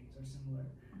those two things are similar.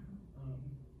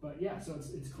 But yeah, so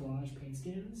it's collage paint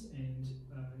skins, and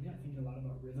yeah, thinking a lot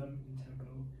about rhythm and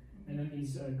tempo. And then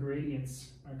these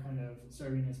gradients are kind of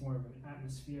serving as more of an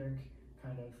atmospheric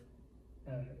kind of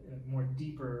a more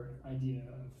deeper idea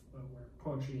of where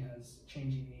poetry has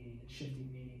changing meaning and shifting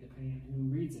meaning depending on who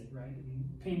reads it, right?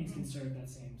 And paintings can serve that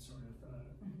same sort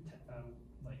of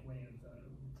like way of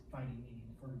finding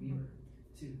meaning for a viewer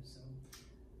too. So,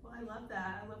 well, I love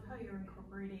that. I love how you're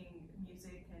incorporating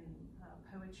music and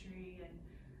poetry, and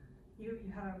you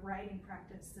have a writing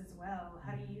practice as well.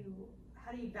 How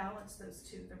do you balance those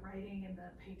two, the writing and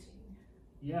the painting?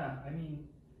 Yeah, I mean,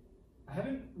 I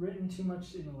haven't written too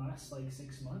much in the last like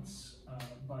 6 months,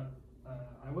 but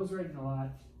I was writing a lot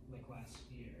like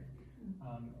last year,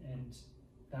 and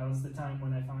that was the time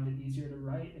when I found it easier to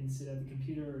write and sit at the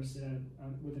computer or sit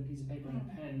with a piece of paper and a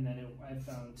pen than I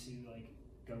found to like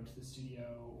go to the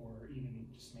studio or even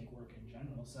just make work in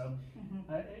general. So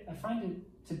I find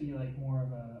it to be like more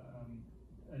of a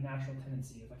natural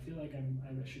tendency. If I feel like I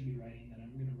should be writing, then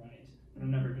I'm going to write, but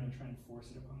I'm never going to try and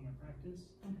force it upon my practice.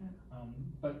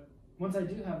 But once I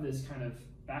do have this kind of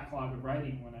backlog of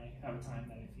writing, when I have a time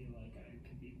that I feel like I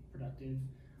can be productive,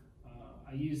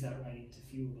 I use that writing to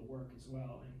fuel the work as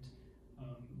well. And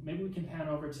maybe we can pan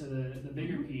over to the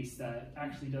bigger piece that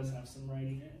actually does have some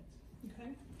writing in it.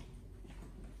 Okay.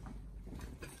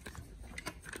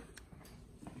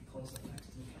 Close up next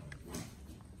to the camera.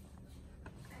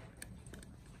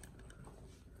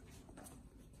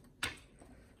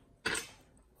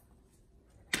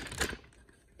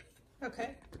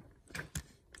 Okay.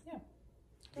 Yeah.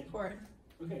 Go for it.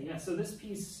 Okay, yeah, so this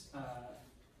piece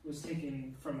was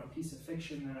taken from a piece of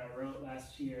fiction that I wrote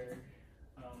last year,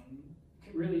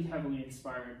 really heavily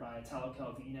inspired by Italo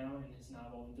Calvino and his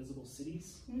novel Invisible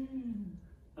Cities.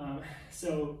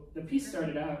 So the piece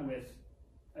started out with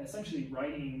essentially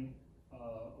writing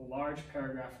a large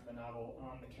paragraph of the novel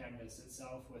on the canvas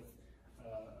itself with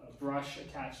a brush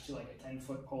attached to like a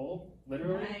 10-foot pole,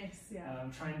 literally. Nice, yeah.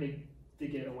 Trying to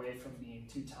get away from being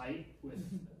too tight with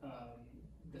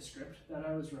the script that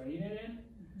I was writing it in.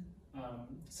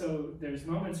 So there's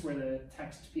moments where the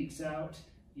text peeks out.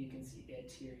 You can see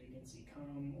it here, you can see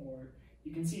come, or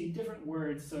you can see different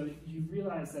words, so that you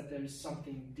realize that there's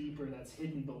something deeper that's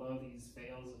hidden below these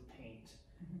veils of paint.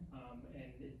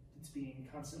 And it's being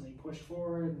constantly pushed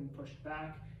forward and pushed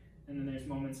back. And then there's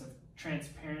moments of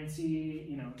transparency,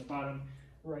 you know, in the bottom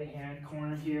right-hand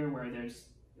corner here where there's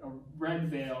a red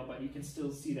veil, but you can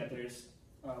still see that there's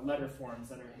letter forms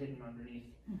that are hidden underneath.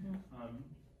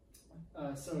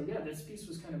 So yeah, this piece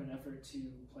was kind of an effort to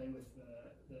play with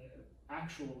the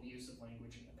actual use of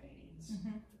language in the paintings,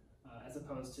 as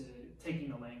opposed to taking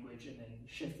the language and then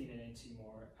shifting it into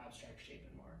more abstract shape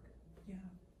and mark. Yeah.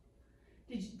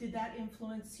 did that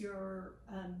influence your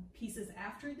pieces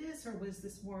after this, or was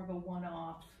this more of a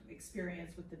one-off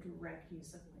experience with the direct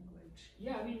use of language?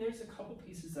 Yeah, I mean, there's a couple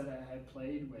pieces that I had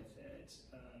played with it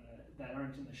that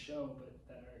aren't in the show, but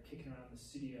that are kicking around the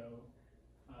studio,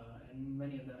 and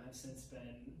many of them have since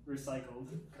been recycled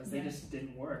because they just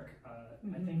didn't work.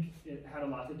 I think it had a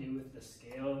lot to do with the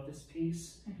scale of this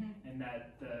piece, and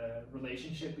that the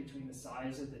relationship between the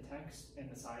size of the text and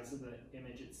the size of the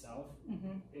image itself,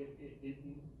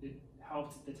 it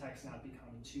helped the text not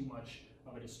become too much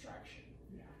of a distraction.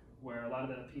 Yeah. Where a lot of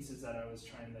the pieces that I was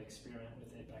trying to experiment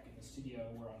with it back in the studio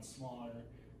were on smaller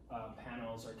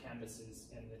panels or canvases,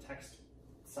 and the text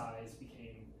size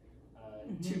became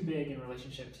too big in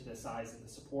relationship to the size of the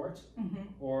support,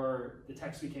 or the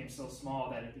text became so small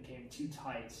that it became too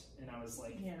tight, and I was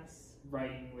like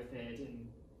writing with it in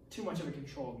too much of a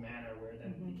controlled manner, where then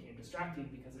it became distracting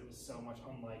because it was so much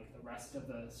unlike the rest of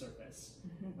the surface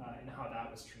and how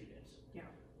that was treated.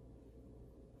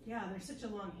 Yeah, there's such a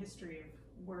long history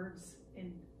of words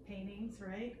in paintings,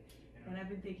 right? Yeah. And I've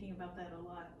been thinking about that a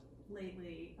lot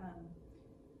lately.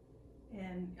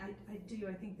 And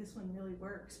I think this one really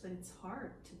works, but it's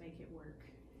hard to make it work.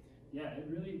 Yeah, it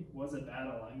really was a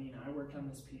battle. I mean, I worked on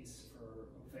this piece for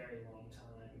a very long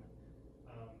time.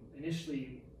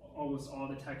 Initially, almost all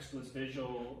the text was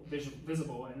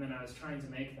visible, and then I was trying to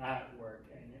make that work,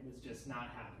 and it was just not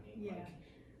happening. Yeah.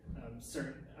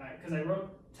 Like, because I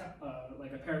wrote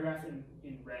like a paragraph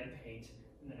in red paint,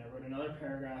 and then I wrote another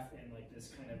paragraph in like this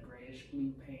kind of grayish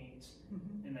blue paint,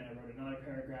 and then I wrote another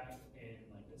paragraph in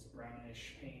like this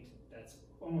brownish paint that's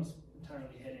almost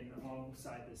entirely hidden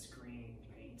alongside this green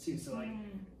paint too. So like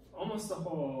almost the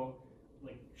whole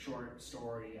like short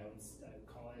story, I would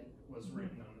call it, was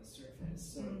written on the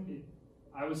surface. So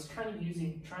I was kind of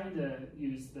trying to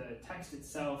use the text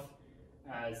itself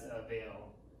as a veil.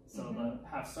 So to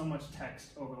have so much text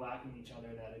overlapping each other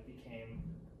that it became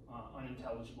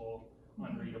unintelligible,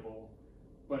 unreadable,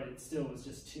 but it still was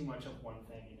just too much of one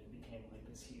thing, and it became like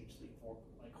this hugely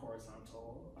like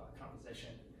horizontal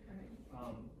composition.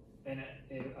 Right. And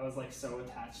I was like so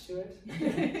attached to it.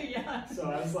 Yeah.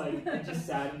 So I was like, I just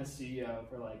sat in the studio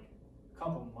for like a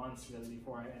couple months really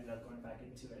before I ended up going back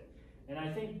into it. And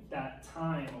I think that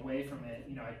time away from it,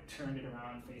 you know, I turned it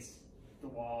around, faced the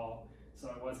wall, so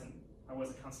I wasn't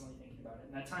constantly thinking about it.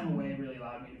 And that time away really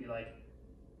allowed me to be like,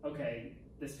 okay,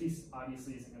 this piece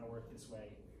obviously isn't going to work this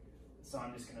way, so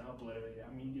I'm just going to obliterate it.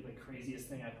 I'm going to do the craziest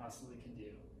thing I possibly can do.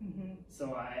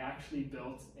 So I actually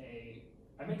built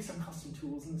I make some custom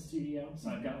tools in the studio, so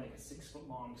I've got like a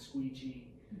 6-foot-long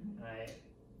squeegee, and I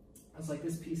was like,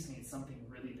 this piece needs something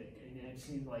really big, and I just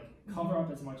need to like cover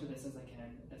up as much of this as I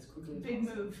can as quickly as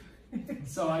possible. Big move.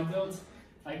 So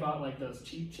I bought like those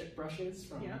cheap chip brushes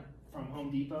from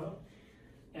Home Depot,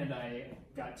 and I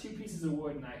got 2 pieces of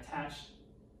wood, and I attached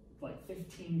like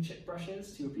 15 chip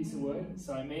brushes to a piece of wood.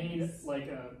 So I made like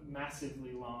a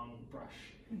massively long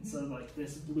brush. So like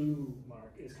this blue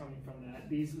mark is coming from that.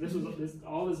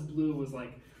 All this blue was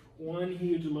like one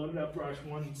huge loaded up brush,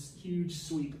 one huge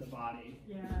sweep of the body.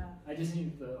 Yeah. I just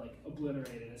needed to like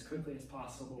obliterate it as quickly as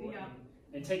possible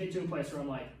and take it to a place where I'm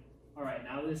like, all right,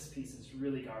 now this piece is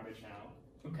really garbage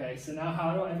now. Okay, so now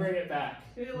how do I bring it back?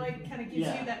 It like kind of gives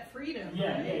you that freedom.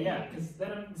 Yeah, because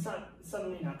then it's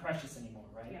suddenly not precious anymore,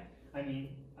 right? Yeah. I mean,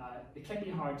 it can be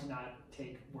hard to not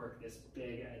take work this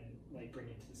big and like bring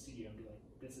it to the studio and be like,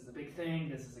 this is a big thing,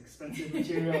 this is expensive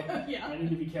material, I need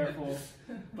to be careful.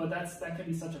 But that can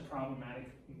be such a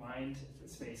problematic mind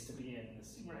space to be in the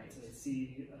studio, to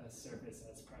see a surface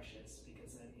that's precious,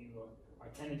 because then you are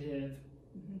tentative,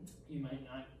 you might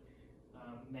not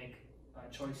make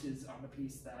choices on the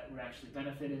piece that would actually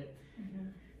benefit it.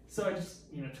 So I just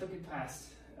took it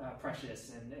past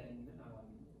precious, and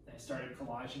I started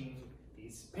collaging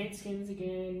these paint skins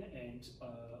again, and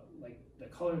like the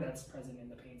color that's present in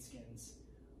the paint skins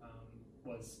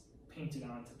was painted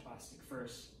onto plastic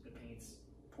first. The paint's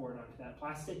poured onto that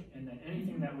plastic, and then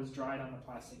anything that was dried on the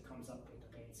plastic comes up with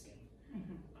the paint skin.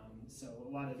 So a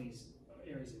lot of these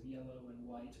areas of yellow and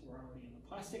white were already in the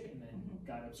plastic, and then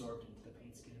got absorbed into the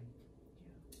paint skin.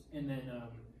 And then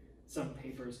some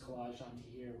papers collaged onto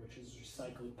here, which is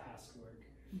recycled past work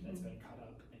that's been cut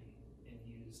up and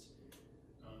used.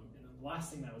 And then the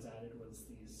last thing that was added was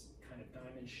these kind of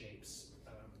diamond shapes.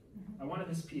 I wanted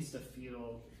this piece to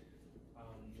feel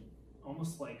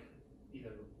almost like either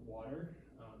water,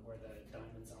 where the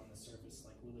diamonds on the surface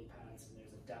like lily pads, and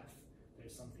there's a depth,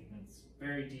 there's something that's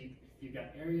very deep. You've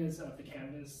got areas of the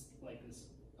canvas like this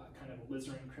kind of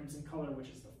alizarin crimson color, which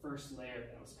is the first layer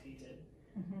that was painted.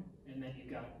 And then you've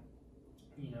got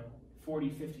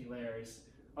 40-50 layers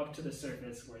up to the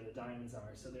surface where the diamonds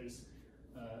are. So there's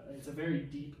it's a very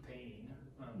deep painting,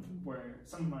 where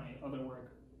some of my other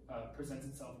work presents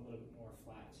itself a little bit more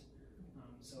flat.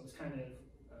 So it's kind of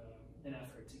an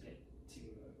effort to get to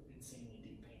an insanely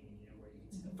deep painting, you know, where you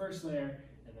can see the first layer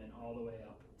and then all the way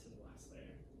up to the last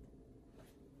layer.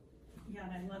 Yeah,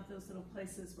 and I love those little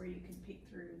places where you can peek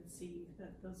through and see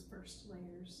those first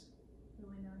layers.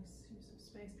 Really nice use of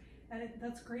space. And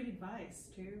that's great advice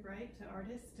too, right, to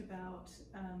artists about,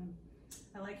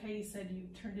 I like how you said you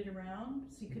turned it around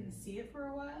so you couldn't see it for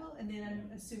a while, and then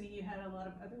I'm assuming you had a lot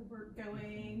of other work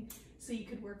going, so you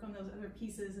could work on those other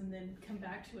pieces and then come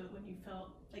back to it when you felt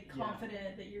like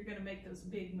confident that you're going to make those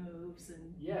big moves.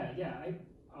 And I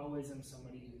always am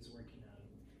somebody who's working on,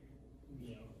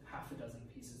 you know, half a dozen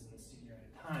pieces in the studio at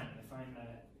a time. I find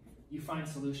that you find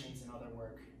solutions in other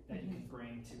work that you can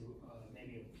bring to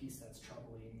maybe a piece that's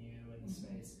troubling you in the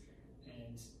space,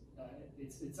 and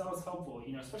it's always helpful,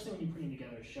 you know, especially when you're putting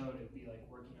together a show, to be like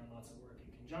working on lots of work in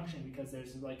conjunction, because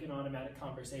there's like an automatic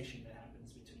conversation that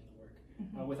happens between the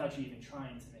work without you even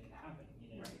trying to make it happen,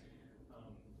 you know. Right.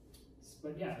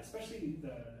 But yeah, especially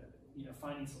you know,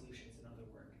 finding solutions in other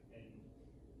work and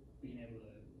being able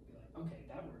to be like, okay,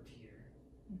 that worked here.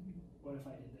 What if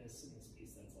I did this in this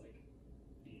piece that's like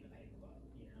being a pain in the butt,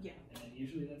 you know? Yeah. And then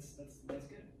usually that's good.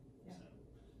 Yeah.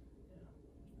 So, yeah.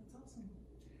 That's awesome.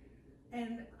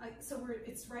 And so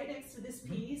it's right next to this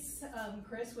piece,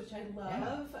 Chris, which I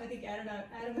love. I think Adam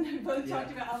and I both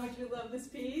talked about how much we love this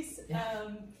piece.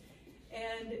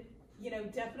 And you know,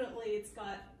 definitely it's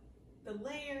got the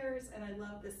layers, and I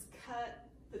love this cut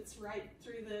that's right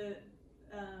through the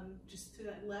just to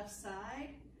that left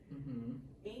side.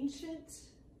 Ancient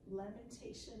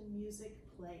lamentation music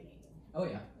playing. Oh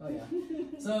yeah.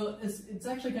 So it's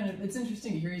actually it's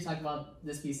interesting to hear you talk about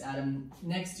this piece, Adam,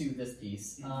 next to this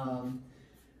piece.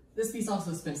 This piece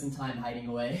also spent some time hiding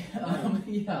away.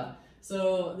 Yeah.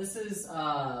 So this is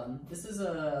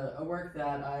a work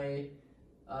that I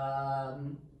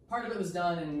part of it was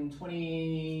done in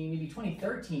maybe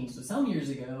 2013, so some years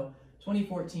ago,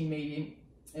 2014 maybe,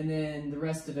 and then the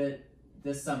rest of it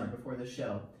this summer before the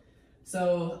show.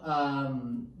 So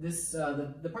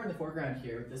the part in the foreground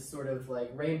here, this sort of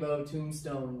like rainbow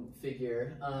tombstone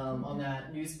figure on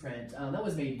that newsprint, that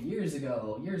was made years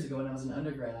ago when I was an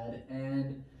undergrad,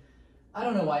 and I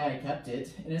don't know why I kept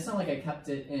it, and it's not like I kept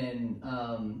it in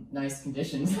nice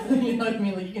conditions. You know what I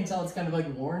mean? Like, you can tell it's kind of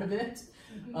like worn a bit.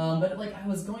 But like, I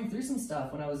was going through some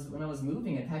stuff when I was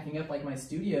moving and packing up like my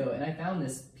studio, and I found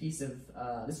this piece of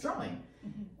this drawing.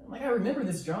 Like, I remember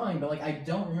this drawing, but like I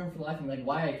don't remember for the life of me like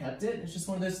why I kept it. It's just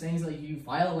one of those things like you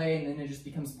file away, and then it just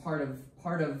becomes part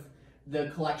of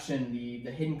the collection,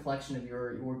 the hidden collection of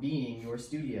your being, your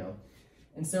studio.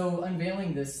 And so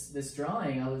unveiling this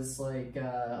drawing, I was like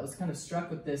I was kind of struck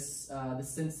with this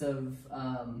sense of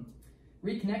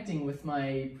reconnecting with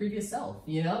my previous self,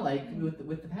 you know, like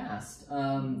with the past.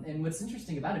 And what's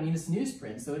interesting about it, I mean, it's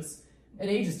newsprint, so it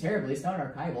ages terribly. It's not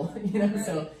archival, you know. Right,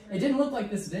 so it didn't look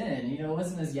like this then, you know. It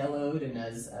wasn't as yellowed and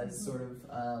as sort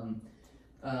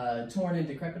of torn and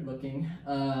decrepit looking.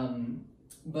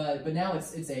 But now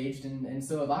it's aged, and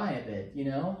so have I a bit, you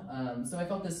know. So I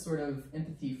felt this sort of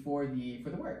empathy for the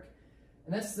work.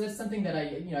 And that's something that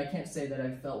I can't say that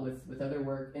I've felt with other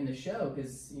work in the show,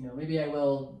 because, you know, maybe I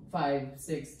will 5,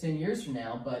 6, 10 years from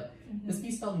now, but this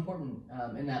piece felt important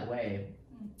in that way.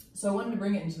 So I wanted to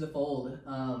bring it into the fold,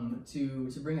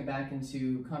 to bring it back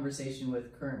into conversation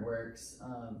with current works,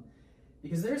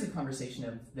 because there's a conversation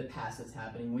of the past that's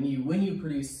happening when you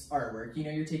produce artwork. You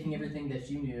know, you're taking everything that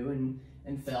you knew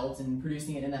and felt and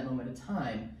producing it in that moment of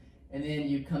time. And then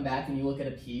you come back and you look at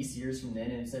a piece years from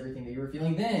then, and it's everything that you were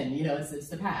feeling then. You know, it's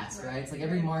the past, right? It's like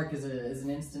every mark is an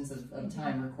instance of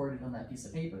time recorded on that piece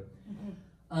of paper.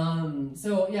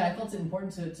 So yeah, I felt it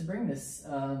important to bring this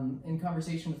in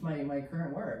conversation with my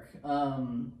current work.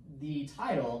 The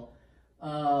title,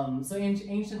 so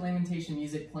Ancient Lamentation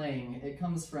Music Playing, it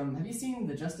comes from, have you seen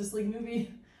the Justice League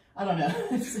movie? I don't know.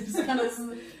 It's kind of,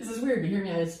 this is weird, but hear me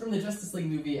out. It's from the Justice League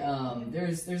movie.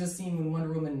 There's a scene when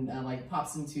Wonder Woman like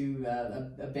pops into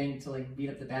a bank to like beat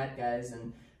up the bad guys,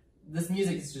 and this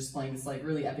music is just playing, this like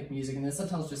really epic music, and the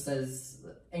subtitles just says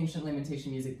Ancient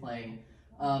Lamentation Music Playing,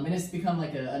 and it's become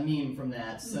like a meme from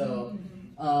that. So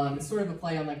it's sort of a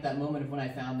play on like that moment of when I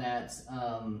found that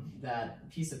that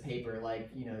piece of paper, like,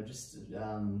 you know, just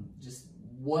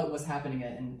what was happening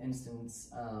at an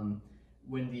instance.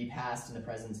 When the past and the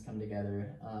present come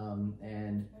together,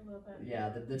 and I love it. Yeah,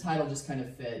 the title just kind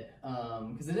of fit,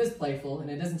 because it is playful and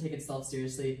it doesn't take itself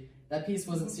seriously. That piece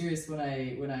wasn't serious when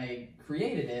I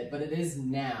created it, but it is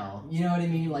now. You know what I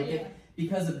mean? Like, it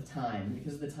because of the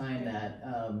time that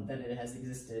that it has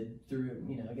existed through,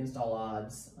 you know, against all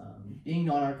odds, being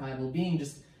non-archival, being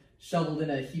just shoveled in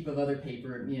a heap of other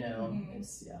paper, you know,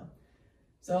 it's, yeah.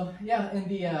 So yeah, in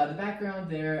the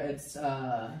background there, it's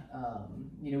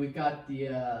you know, we've got the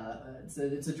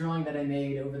it's a drawing that I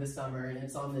made over the summer, and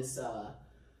it's on this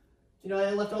you know,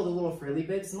 I left all the little frilly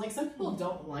bits, and like some people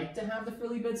don't like to have the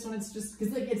frilly bits when it's just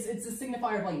because like it's a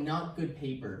signifier of like not good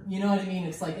paper. You know what I mean?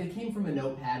 It's like it came from a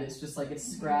notepad. It's just like it's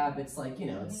scrap. It's like, you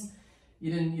know, it's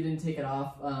you didn't take it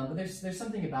off. But there's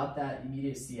something about that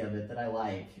immediacy of it that I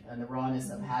like, and the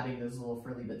rawness of having those little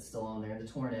frilly bits still on there, and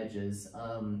the torn edges.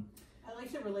 I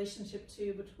like the relationship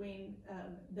too between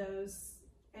those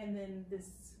and then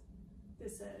this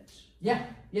edge.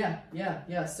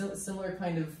 Yeah. So, similar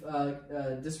kind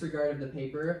of disregard of the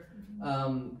paper.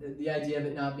 The idea of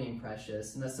it not being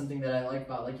precious, and that's something that I like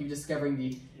about like you discovering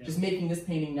the just making this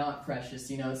painting not precious.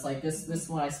 You know, it's like this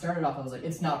when I started off, I was like,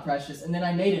 it's not precious, and then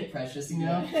I made it precious. You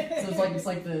know, so it's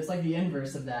like the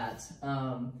inverse of that.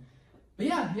 But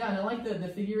yeah, and I like the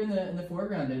figure in the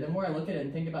foreground there. The more I look at it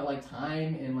and think about like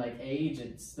time and like age,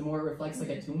 it's the more it reflects like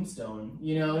a tombstone.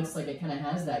 You know, it's like it kind of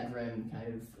has that grim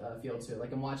kind of feel to it.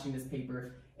 Like I'm watching this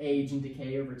paper age and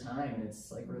decay over time, and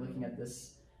it's like we're looking at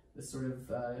this sort of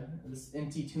this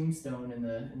empty tombstone in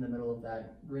the middle of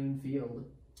that green field.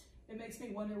 It makes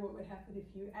me wonder what would happen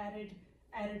if you added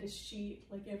a sheet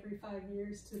like every 5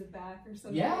 years to the back or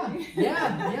something. Yeah.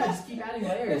 Just keep adding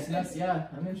layers. And that's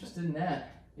I'm interested in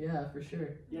that. Yeah, for sure.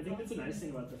 Yeah, I think that's the nice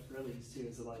thing about the frillies too,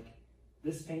 is that like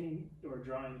this painting or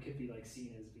drawing could be like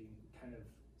seen as being kind of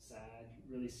sad,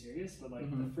 really serious, but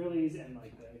like the frillies and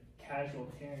like the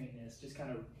casual teariness just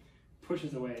kind of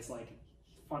pushes away. It's like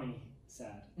funny,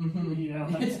 sad. You know,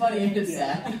 it's funny and it's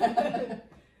sad.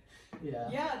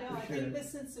 I think the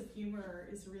sense of humor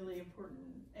is really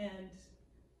important, and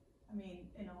I mean,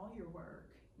 in all your work,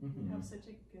 you have such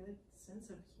a good sense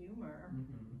of humor.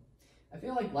 I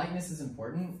feel like lightness is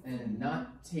important and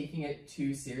not taking it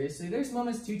too seriously. There's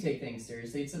moments to take things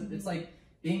seriously. It's like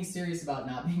being serious about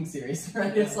not being serious,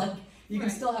 right? It's like you can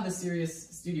still have a serious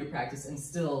studio practice and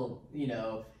still, you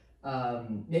know,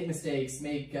 make mistakes,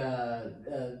 make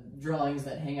drawings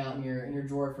that hang out in your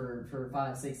drawer for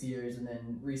 5-6 years and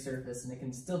then resurface, and it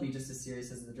can still be just as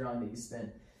serious as the drawing that you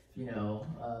spent, you know,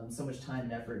 so much time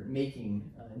and effort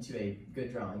making into a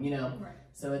good drawing, you know? Right.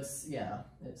 So it's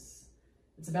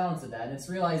a balance of that, and it's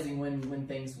realizing when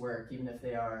things work, even if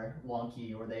they are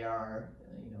wonky or they are,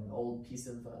 you know, an old piece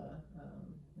of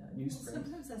newsprint. Well,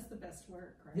 sometimes that's the best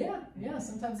work, right? Yeah,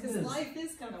 sometimes it is. Because life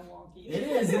is kind of wonky. It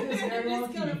is very wonky.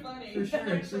 It's kind of funny.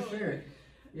 For sure.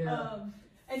 Yeah.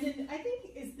 And then I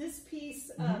think, is this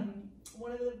piece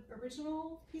one of the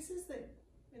original pieces that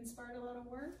inspired a lot of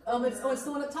work? It's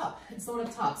the one up top. It's the one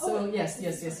up top. So yes,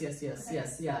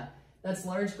 yeah. That's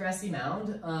large grassy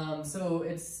mound. So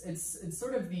it's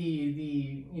sort of the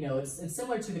you know, it's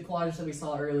similar to the collage that we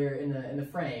saw earlier in the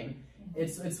frame.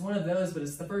 It's one of those, but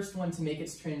it's the first one to make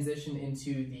its transition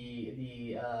into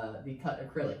the cut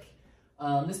acrylic.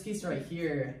 This piece right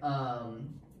here,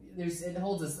 it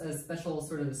holds a special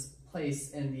sort of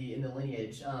place in the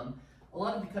lineage. A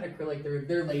lot of the cut acrylic,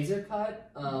 they're laser cut,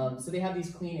 so they have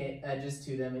these clean edges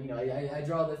to them. And you know, I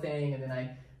draw the thing and then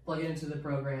I plug it into the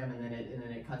program, and then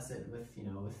it cuts it with, you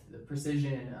know, with the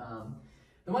precision.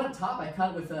 The one up top I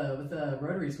cut with a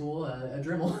rotary tool, a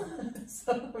Dremel.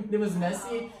 So it was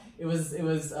messy. It was you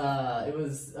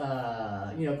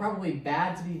know, probably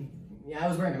bad to be. Yeah, I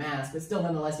was wearing a mask, but still,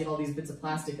 nonetheless, you have all these bits of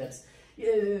plastic.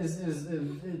 It was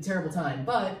a terrible time.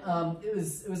 But it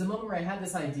was a moment where I had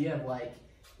this idea of like,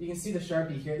 you can see the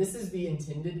Sharpie here. This is the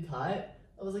intended cut.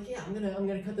 I was like, yeah, I'm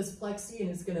gonna cut this plexi,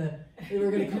 and we're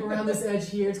gonna come around this edge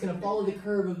here. It's gonna follow the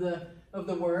curve of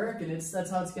the work, and that's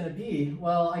how it's gonna be.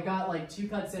 Well, I got like 2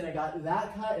 cuts in. I got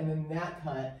that cut and then that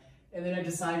cut, and then I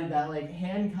decided that like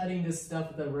hand cutting this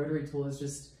stuff with a rotary tool is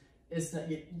just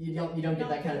you don't get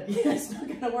that kind of it's not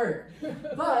gonna work.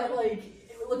 But like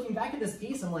looking back at this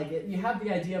piece, I'm like, you have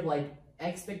the idea of like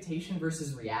expectation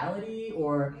versus reality,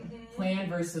 or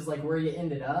plan versus like where you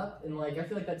ended up, and like I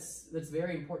feel like that's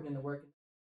very important in the work.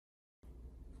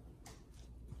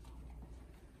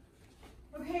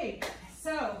 Okay,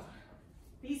 so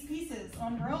these pieces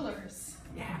on rollers.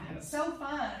 Yeah. So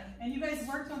fun. And you guys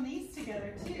worked on these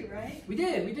together too, right? We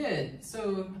did.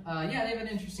 So, yeah, they have an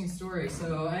interesting story.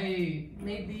 So I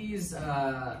made these,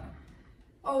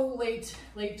 late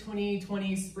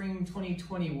 2020, spring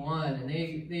 2021, and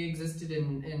they existed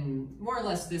in more or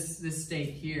less this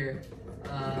state here.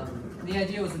 The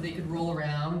idea was that they could roll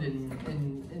around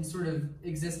and sort of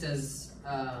exist as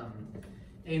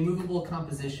a movable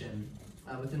composition.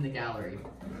 within the gallery.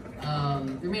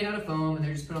 They're made out of foam, and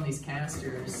they're just put on these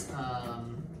casters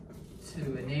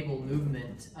to enable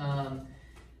movement.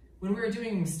 When we were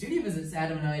doing studio visits,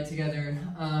 Adam and I together,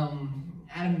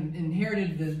 Adam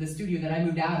inherited the studio that I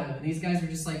moved out of, and these guys were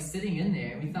just like sitting in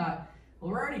there, and we thought, well,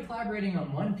 we're already collaborating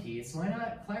on one piece, why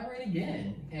not collaborate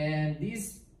again? And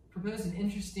these proposed an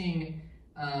interesting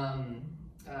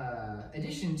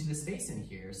addition to the space in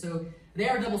here. So they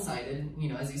are double-sided, you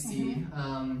know, as you see.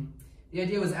 The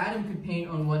idea was Adam could paint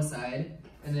on one side,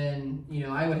 and then, you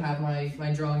know, I would have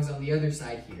my drawings on the other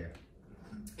side here.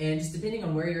 And just depending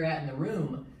on where you're at in the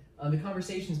room, the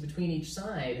conversations between each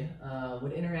side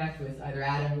would interact with either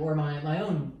Adam or my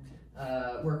own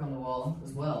work on the wall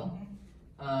as well.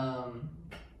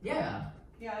 Yeah.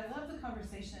 Yeah, I love the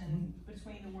conversation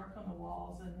between the work on the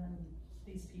walls and then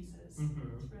these pieces. It's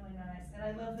really nice. And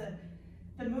I love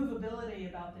the movability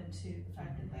about them too, the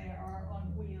fact that they are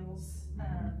on wheels,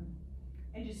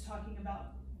 and just talking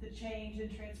about the change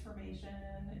and transformation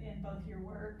in both your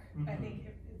work. I think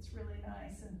it's really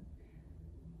nice, and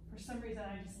for some reason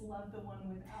I just love the one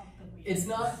without the wheels. It's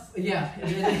not, yeah,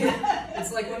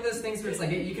 it's like one of those things where it's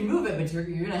like, you can move it, but you're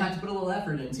gonna have to put a little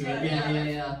effort into it.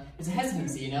 Yeah. It's a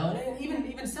hesitancy, you know, and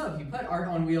even so, if you put art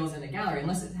on wheels in a gallery,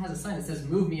 unless it has a sign that says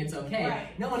 "Move me, it's okay,"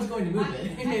 no one's going to move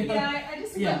it. I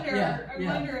just wonder. I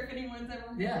wonder if anyone's ever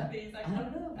moved these. I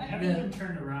don't know. I haven't been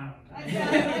turned around.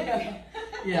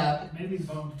 Yeah. Maybe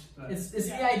bumped, but it's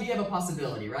the idea of a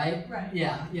possibility, right? Right.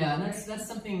 Yeah, and that's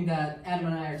something that Adam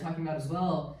and I are talking about as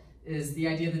well. Is the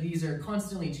idea that these are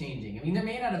constantly changing. I mean, they're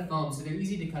made out of foam, so they're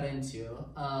easy to cut into.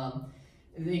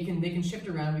 They can shift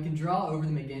around. We can draw over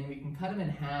them again. We can cut them in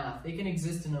half. They can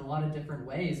exist in a lot of different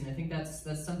ways, and I think that's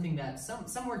something that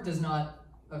some work does not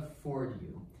afford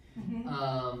you.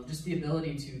 Just the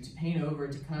ability to paint over,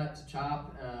 to cut, to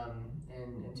chop,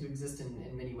 and to exist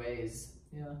in many ways.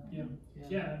 Yeah.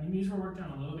 I mean, these were worked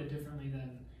on a little bit differently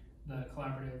than the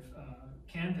collaborative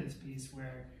canvas piece,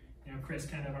 where you know, Chris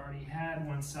kind of already had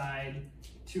one side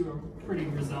to a pretty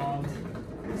resolved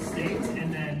state,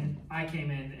 and then I came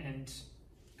in and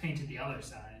painted the other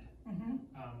side.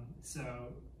 So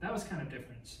that was kind of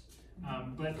different.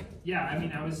 But yeah, I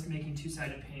mean, I was making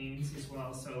two-sided panes as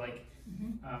well, so like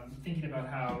thinking about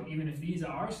how even if these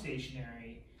are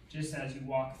stationary, just as you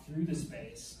walk through the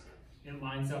space, it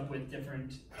lines up with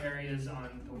different areas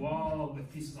on the wall,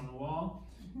 with pieces on the wall,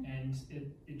 and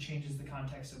it changes the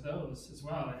context of those as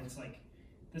well. And it's like,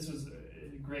 this was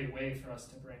a great way for us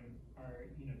to bring our,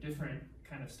 you know, different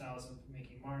kind of styles of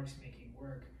making marks, making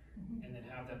work, and then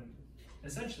have them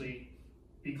essentially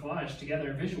be collaged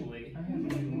together visually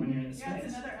when you're in the space. Yeah,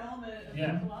 it's another element of the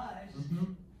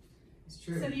collage. It's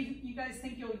true. So do you guys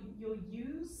think you'll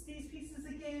use these pieces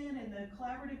again in the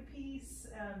collaborative piece?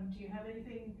 Do you have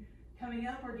anything coming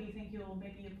up, or do you think you'll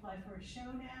maybe apply for a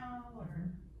show now, or?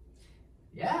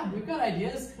 Yeah, we've got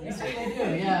ideas. We certainly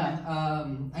do. Yeah,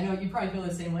 I know you probably feel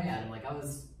the same way, Adam. Like, I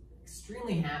was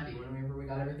extremely happy whenever we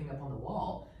got everything up on the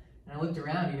wall, and I looked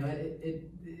around. You know,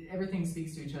 everything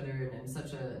speaks to each other in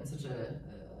such a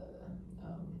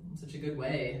good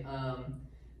way.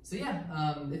 So yeah,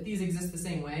 if these exist the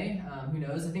same way, who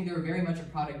knows? I think they were very much a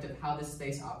product of how this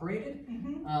space operated,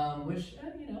 which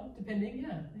you know, depending,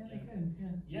 they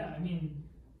could. Yeah, I mean,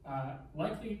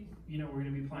 likely, you know, we're going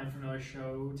to be applying for another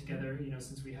show together. You know,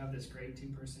 since we have this great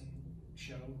two-person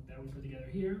show that we put together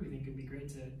here, we think it'd be great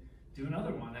to do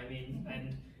another one. I mean,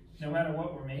 and no matter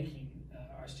what we're making,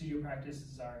 our studio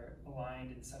practices are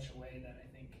aligned in such a way that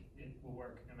I think it will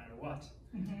work no matter what.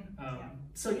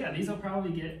 So yeah, these will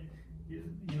probably get,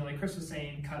 you know, like Chris was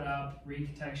saying, cut up,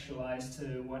 recontextualized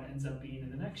to what ends up being in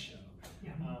the next show.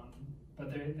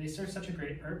 But they serve such a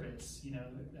great purpose, you know,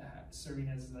 serving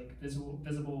as like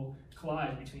visible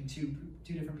collage between two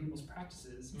different people's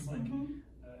practices. It's like,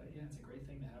 yeah, it's a great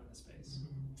thing to have in the space.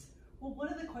 Well,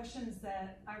 one of the questions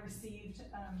that I received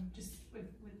just with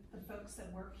the folks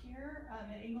that work here at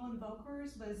Engel and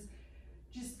Volkers was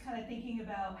just kind of thinking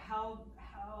about how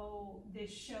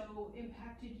this show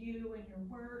impacted you and your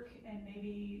work, and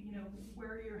maybe, you know,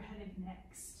 where you're headed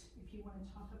next, if you want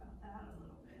to talk about that a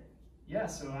little bit. Yeah,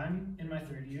 so I'm in my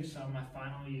third year, so I'm my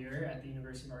final year at the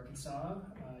University of Arkansas,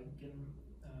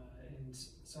 and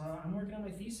so I'm working on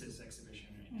my thesis exhibition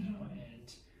right now,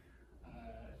 and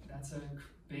that's a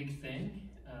big thing.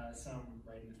 So I'm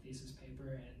writing a thesis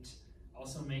paper and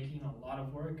also making a lot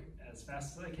of work as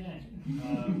fast as I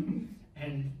can.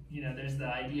 And you know, there's the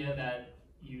idea that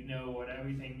you know what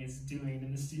everything is doing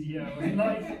in the studio, and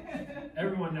like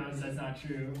everyone knows that's not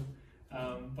true.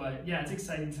 But yeah, it's an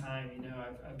exciting time. You know,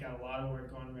 I've got a lot of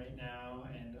work on right now,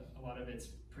 and a lot of it's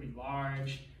pretty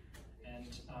large.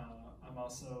 And I'm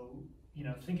also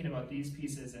thinking about these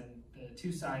pieces and the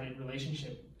two-sided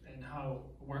relationship and how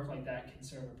work like that can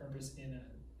serve a purpose in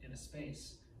a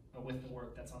space. But with the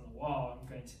work that's on the wall, I'm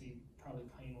going to be probably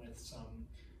playing with some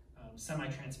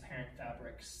semi-transparent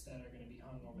fabrics that are going to be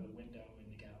hung over the window in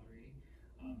the gallery,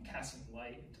 casting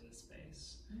light into the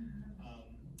space.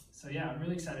 So yeah, I'm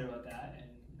really excited about that, and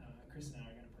Chris and I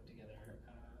are going to put together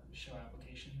a show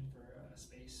application for a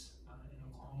space in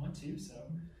Oklahoma too. So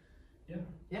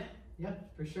yeah,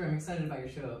 for sure. I'm excited about your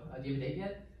show. Do you have a date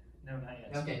yet? No, not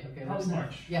yet. Okay. Probably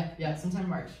March. Yeah, sometime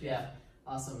March. Yeah,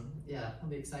 awesome. Yeah, it'll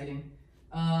be exciting.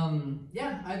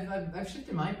 I've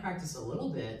shifted my practice a little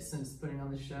bit since putting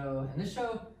on the show, and this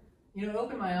show, it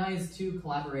opened my eyes to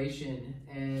collaboration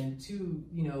and to,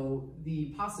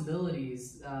 the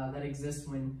possibilities that exist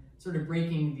when sort of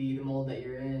breaking the mold that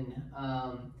you're in.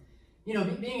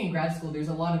 Being in grad school, there's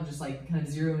a lot of just like kind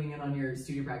of zeroing in on your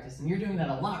studio practice, and you're doing that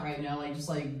a lot right now,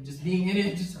 just being in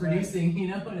it, just producing,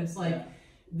 and it's like,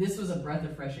 this was a breath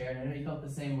of fresh air, and I know you felt the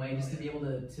same way, just to be able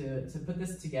to put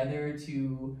this together,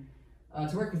 to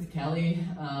work with Kelly,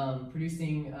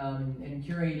 producing and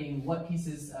curating what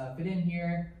pieces fit in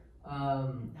here,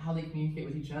 how they communicate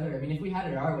with each other. I mean, if we had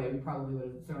it our way, we probably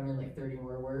would have thrown in like 30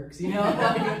 more works, we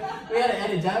had to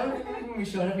edit down. When we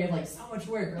showed up, we had like so much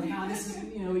work. We're like, this is,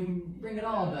 we can bring it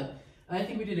all. But I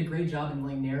think we did a great job in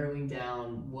like narrowing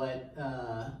down what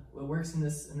works in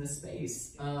this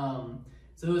space.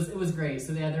 So it was great.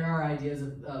 So yeah, there are ideas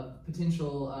of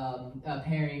potential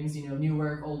pairings, new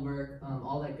work, old work,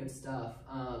 all that good stuff.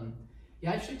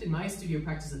 I've shifted my studio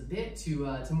practice a bit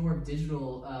to more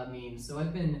digital means. So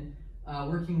I've been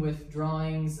working with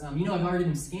drawings. I've already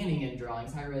been scanning in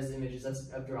drawings, high-res images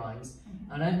of drawings,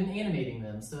 and I've been animating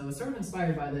them. So sort of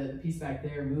inspired by the piece back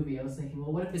there, movie, I was thinking,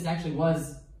 well, what if this actually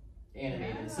was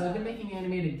animated? Yeah. So I've been making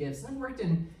animated GIFs. I've worked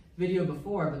in video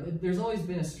before, but there's always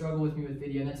been a struggle with me with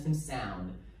video, and that's been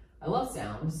sound. I love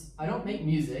sounds. I don't make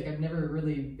music. I've never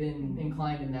really been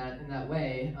inclined in that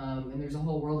way, and there's a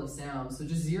whole world of sound. So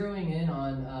just zeroing in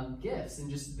on GIFs and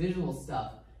just visual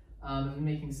stuff. I've been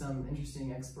making some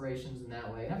interesting explorations in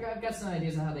that way. I've got some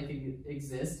ideas on how they could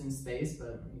exist in space,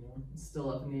 but it's still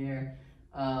up in the air.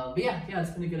 But yeah, it's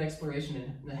been a good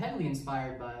exploration and heavily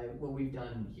inspired by what we've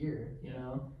done here.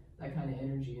 That kind of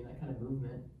energy and that kind of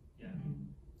movement. Yeah.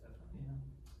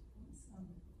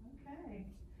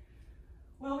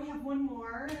 Well, we have one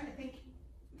more. I think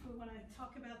if we want to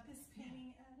talk about this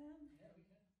painting, Adam.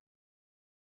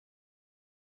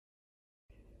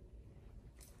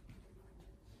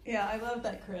 Yeah, I love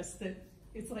that, Chris, that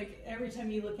it's like every time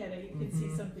you look at it, you can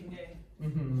see something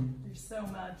new. There's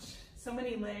so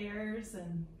many layers.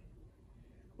 And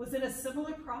was it a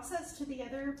similar process to the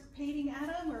other painting,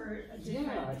 Adam, or a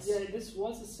different? Yeah, this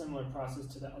was a similar process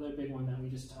to the other big one that we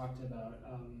just talked about.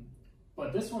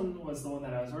 But this one was the one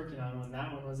that I was working on when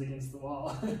that one was against the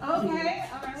wall. Okay, all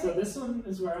right. So this one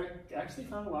is where I actually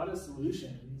found a lot of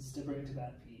solutions to bring to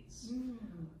that piece.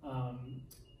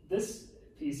 This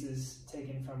piece is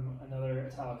taken from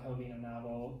another Italo Calvino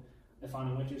novel, If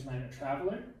on a Winter's Night a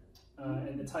Traveler.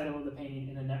 And the title of the painting,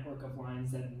 In a Network of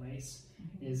Lines That Enlace,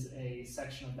 is a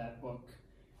section of that book.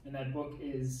 And that book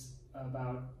is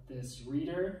about this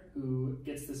reader who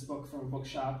gets this book from a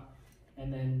bookshop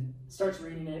and then starts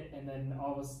reading it, and then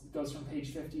goes from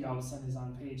page 50, all of a sudden is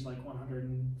on page like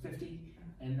 150,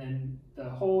 and then the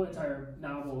whole entire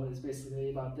novel is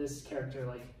basically about this character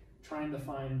like trying to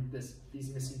find these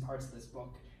missing parts of this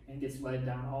book, and gets led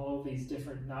down all of these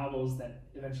different novels that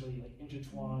eventually like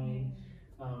intertwine,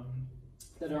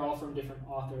 that are all from different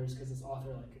authors, because this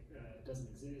author doesn't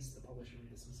exist, the publisher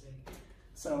made this mistake.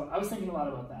 So I was thinking a lot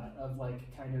about that, of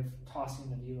like kind of tossing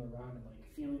the viewer around and like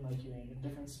feeling like you're in a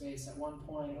different space at one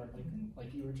point, or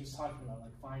like you were just talking about,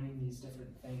 like finding these different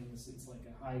things. It's like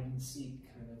a hide and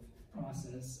seek kind of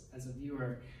process as a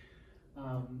viewer.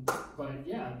 But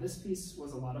yeah, this piece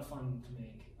was a lot of fun to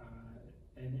make,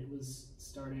 and it was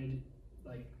started,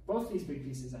 like both these big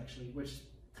pieces actually, which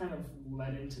kind of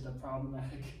led into the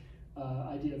problematic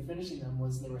idea of finishing them,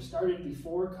 was they were started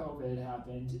before COVID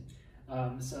happened.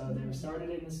 So they were started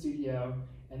in the studio,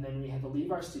 and then we had to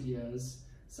leave our studios,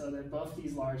 so that both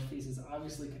these large pieces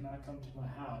obviously could not come to my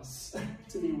house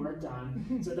to be worked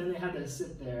on. So then they had to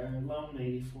sit there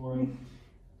lonely for,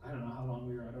 I don't know how long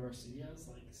we were out of our studios,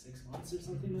 like 6 months or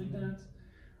something like that.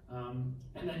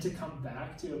 And then to come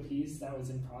back to a piece that was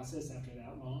in process after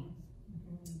that long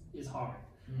is hard.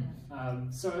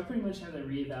 So I pretty much had to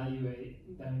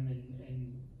reevaluate them,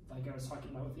 and like I was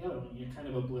talking about with the other one, you kind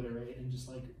of obliterate and just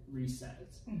like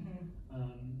reset.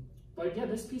 But yeah,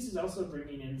 this piece is also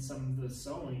bringing in some of the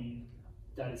sewing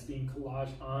that is being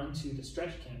collaged onto the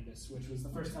stretch canvas, which was the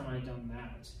first time I'd done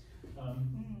that.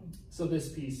 So this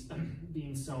piece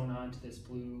being sewn onto this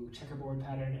blue checkerboard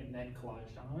pattern and then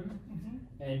collaged on.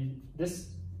 And this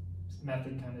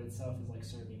method kind of itself is like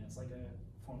serving as like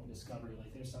a form of discovery.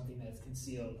 Like there's something that's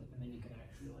concealed and then you can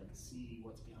actually like see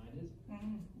what's behind it.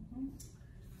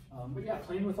 But yeah,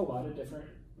 playing with a lot of different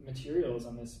materials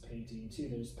on this painting too.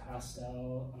 There's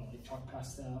pastel, like chalk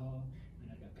pastel,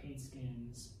 and I've got paint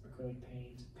skins, acrylic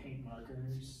paint, paint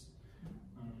markers.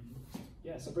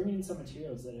 Yeah, so bringing in some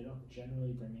materials that I don't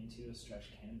generally bring into a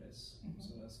stretch canvas,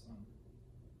 so that's fun.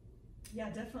 Yeah,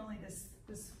 definitely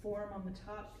this form on the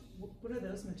top. What are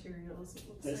those materials? It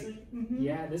looks This like.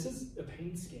 Yeah, this is a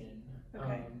paint skin,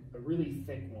 Okay. a really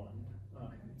thick one,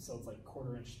 so it's like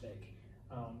 1/4 inch thick.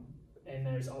 And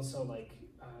there's also like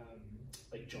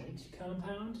joint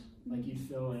compound, like you'd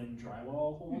fill in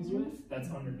drywall holes with. That's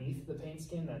underneath the paint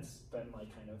skin. That's been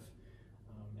like kind of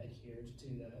adhered to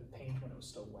the paint when it was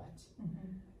still wet.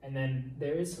 And then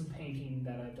there is some painting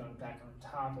that I've done back on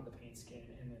top of the paint skin,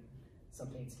 and then some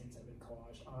paint skins have been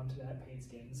collaged onto that paint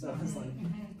skin. So it's like,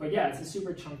 but yeah, it's a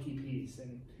super chunky piece,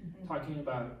 and talking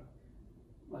about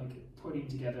like putting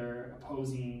together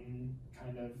opposing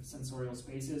kind of sensorial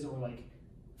spaces, or like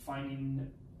finding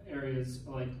areas,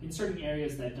 like inserting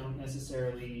areas that don't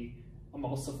necessarily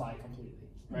emulsify completely,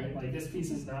 right? Like this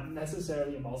piece is not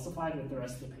necessarily emulsified with the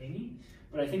rest of the painting,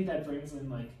 but I think that brings in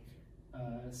like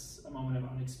a moment of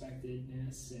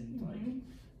unexpectedness and like,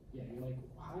 yeah, you're like,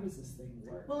 how does this thing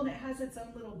work? Well, and it has its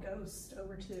own little ghost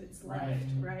over to its left,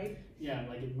 right? Yeah,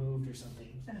 like it moved or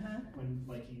something when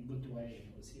like you looked away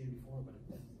and it was here before, but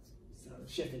then so it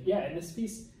shifted. Yeah, and this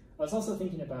piece, I was also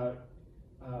thinking about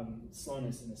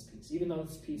slowness in this piece. Even though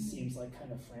this piece seems like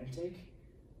kind of frantic,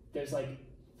 there's like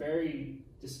very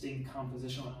distinct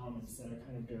compositional elements that are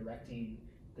kind of directing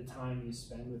the time you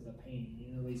spend with the painting.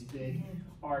 You know, these big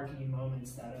arcing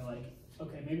moments that are like,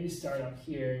 okay, maybe you start up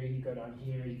here, you go down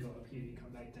here, you go up here, you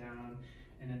come back down,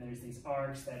 and then there's these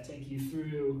arcs that take you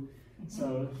through.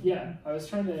 So yeah, I was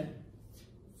trying to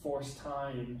force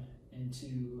time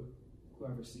into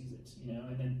whoever sees it, you know,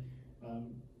 and then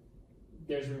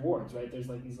there's rewards, right? There's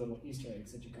like these little Easter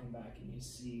eggs that you come back and you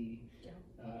see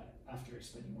after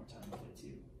spending more time with it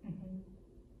too.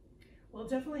 Well, it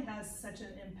definitely has such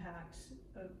an impact,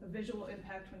 a visual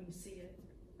impact when you see it,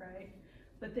 right?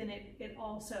 But then it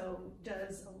also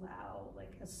does allow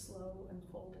like a slow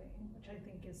unfolding, which I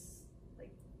think is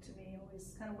like, to me,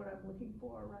 always kind of what I'm looking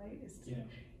for, right? Is to,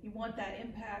 you want that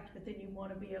impact, but then you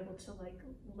want to be able to like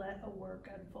let a work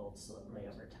unfold slowly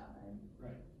over time.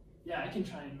 Right. Yeah, I can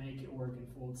try and make it work and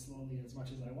fold slowly as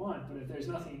much as I want, but if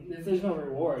there's no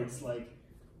rewards, like,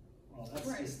 well,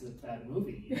 that's just a bad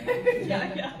movie. You know?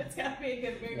 yeah, it's got to be a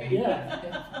good movie.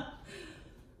 Yeah.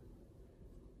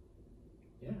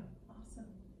 Awesome.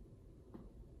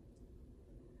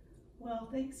 Well,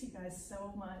 thanks you guys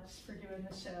so much for doing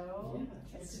the show.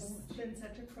 Yeah, it's just been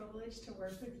such a privilege to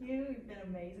work with you. You've been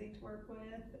amazing to work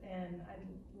with, and I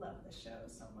love the show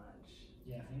so much.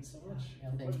 Yeah, thanks so much. Yeah,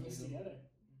 thank you. Together.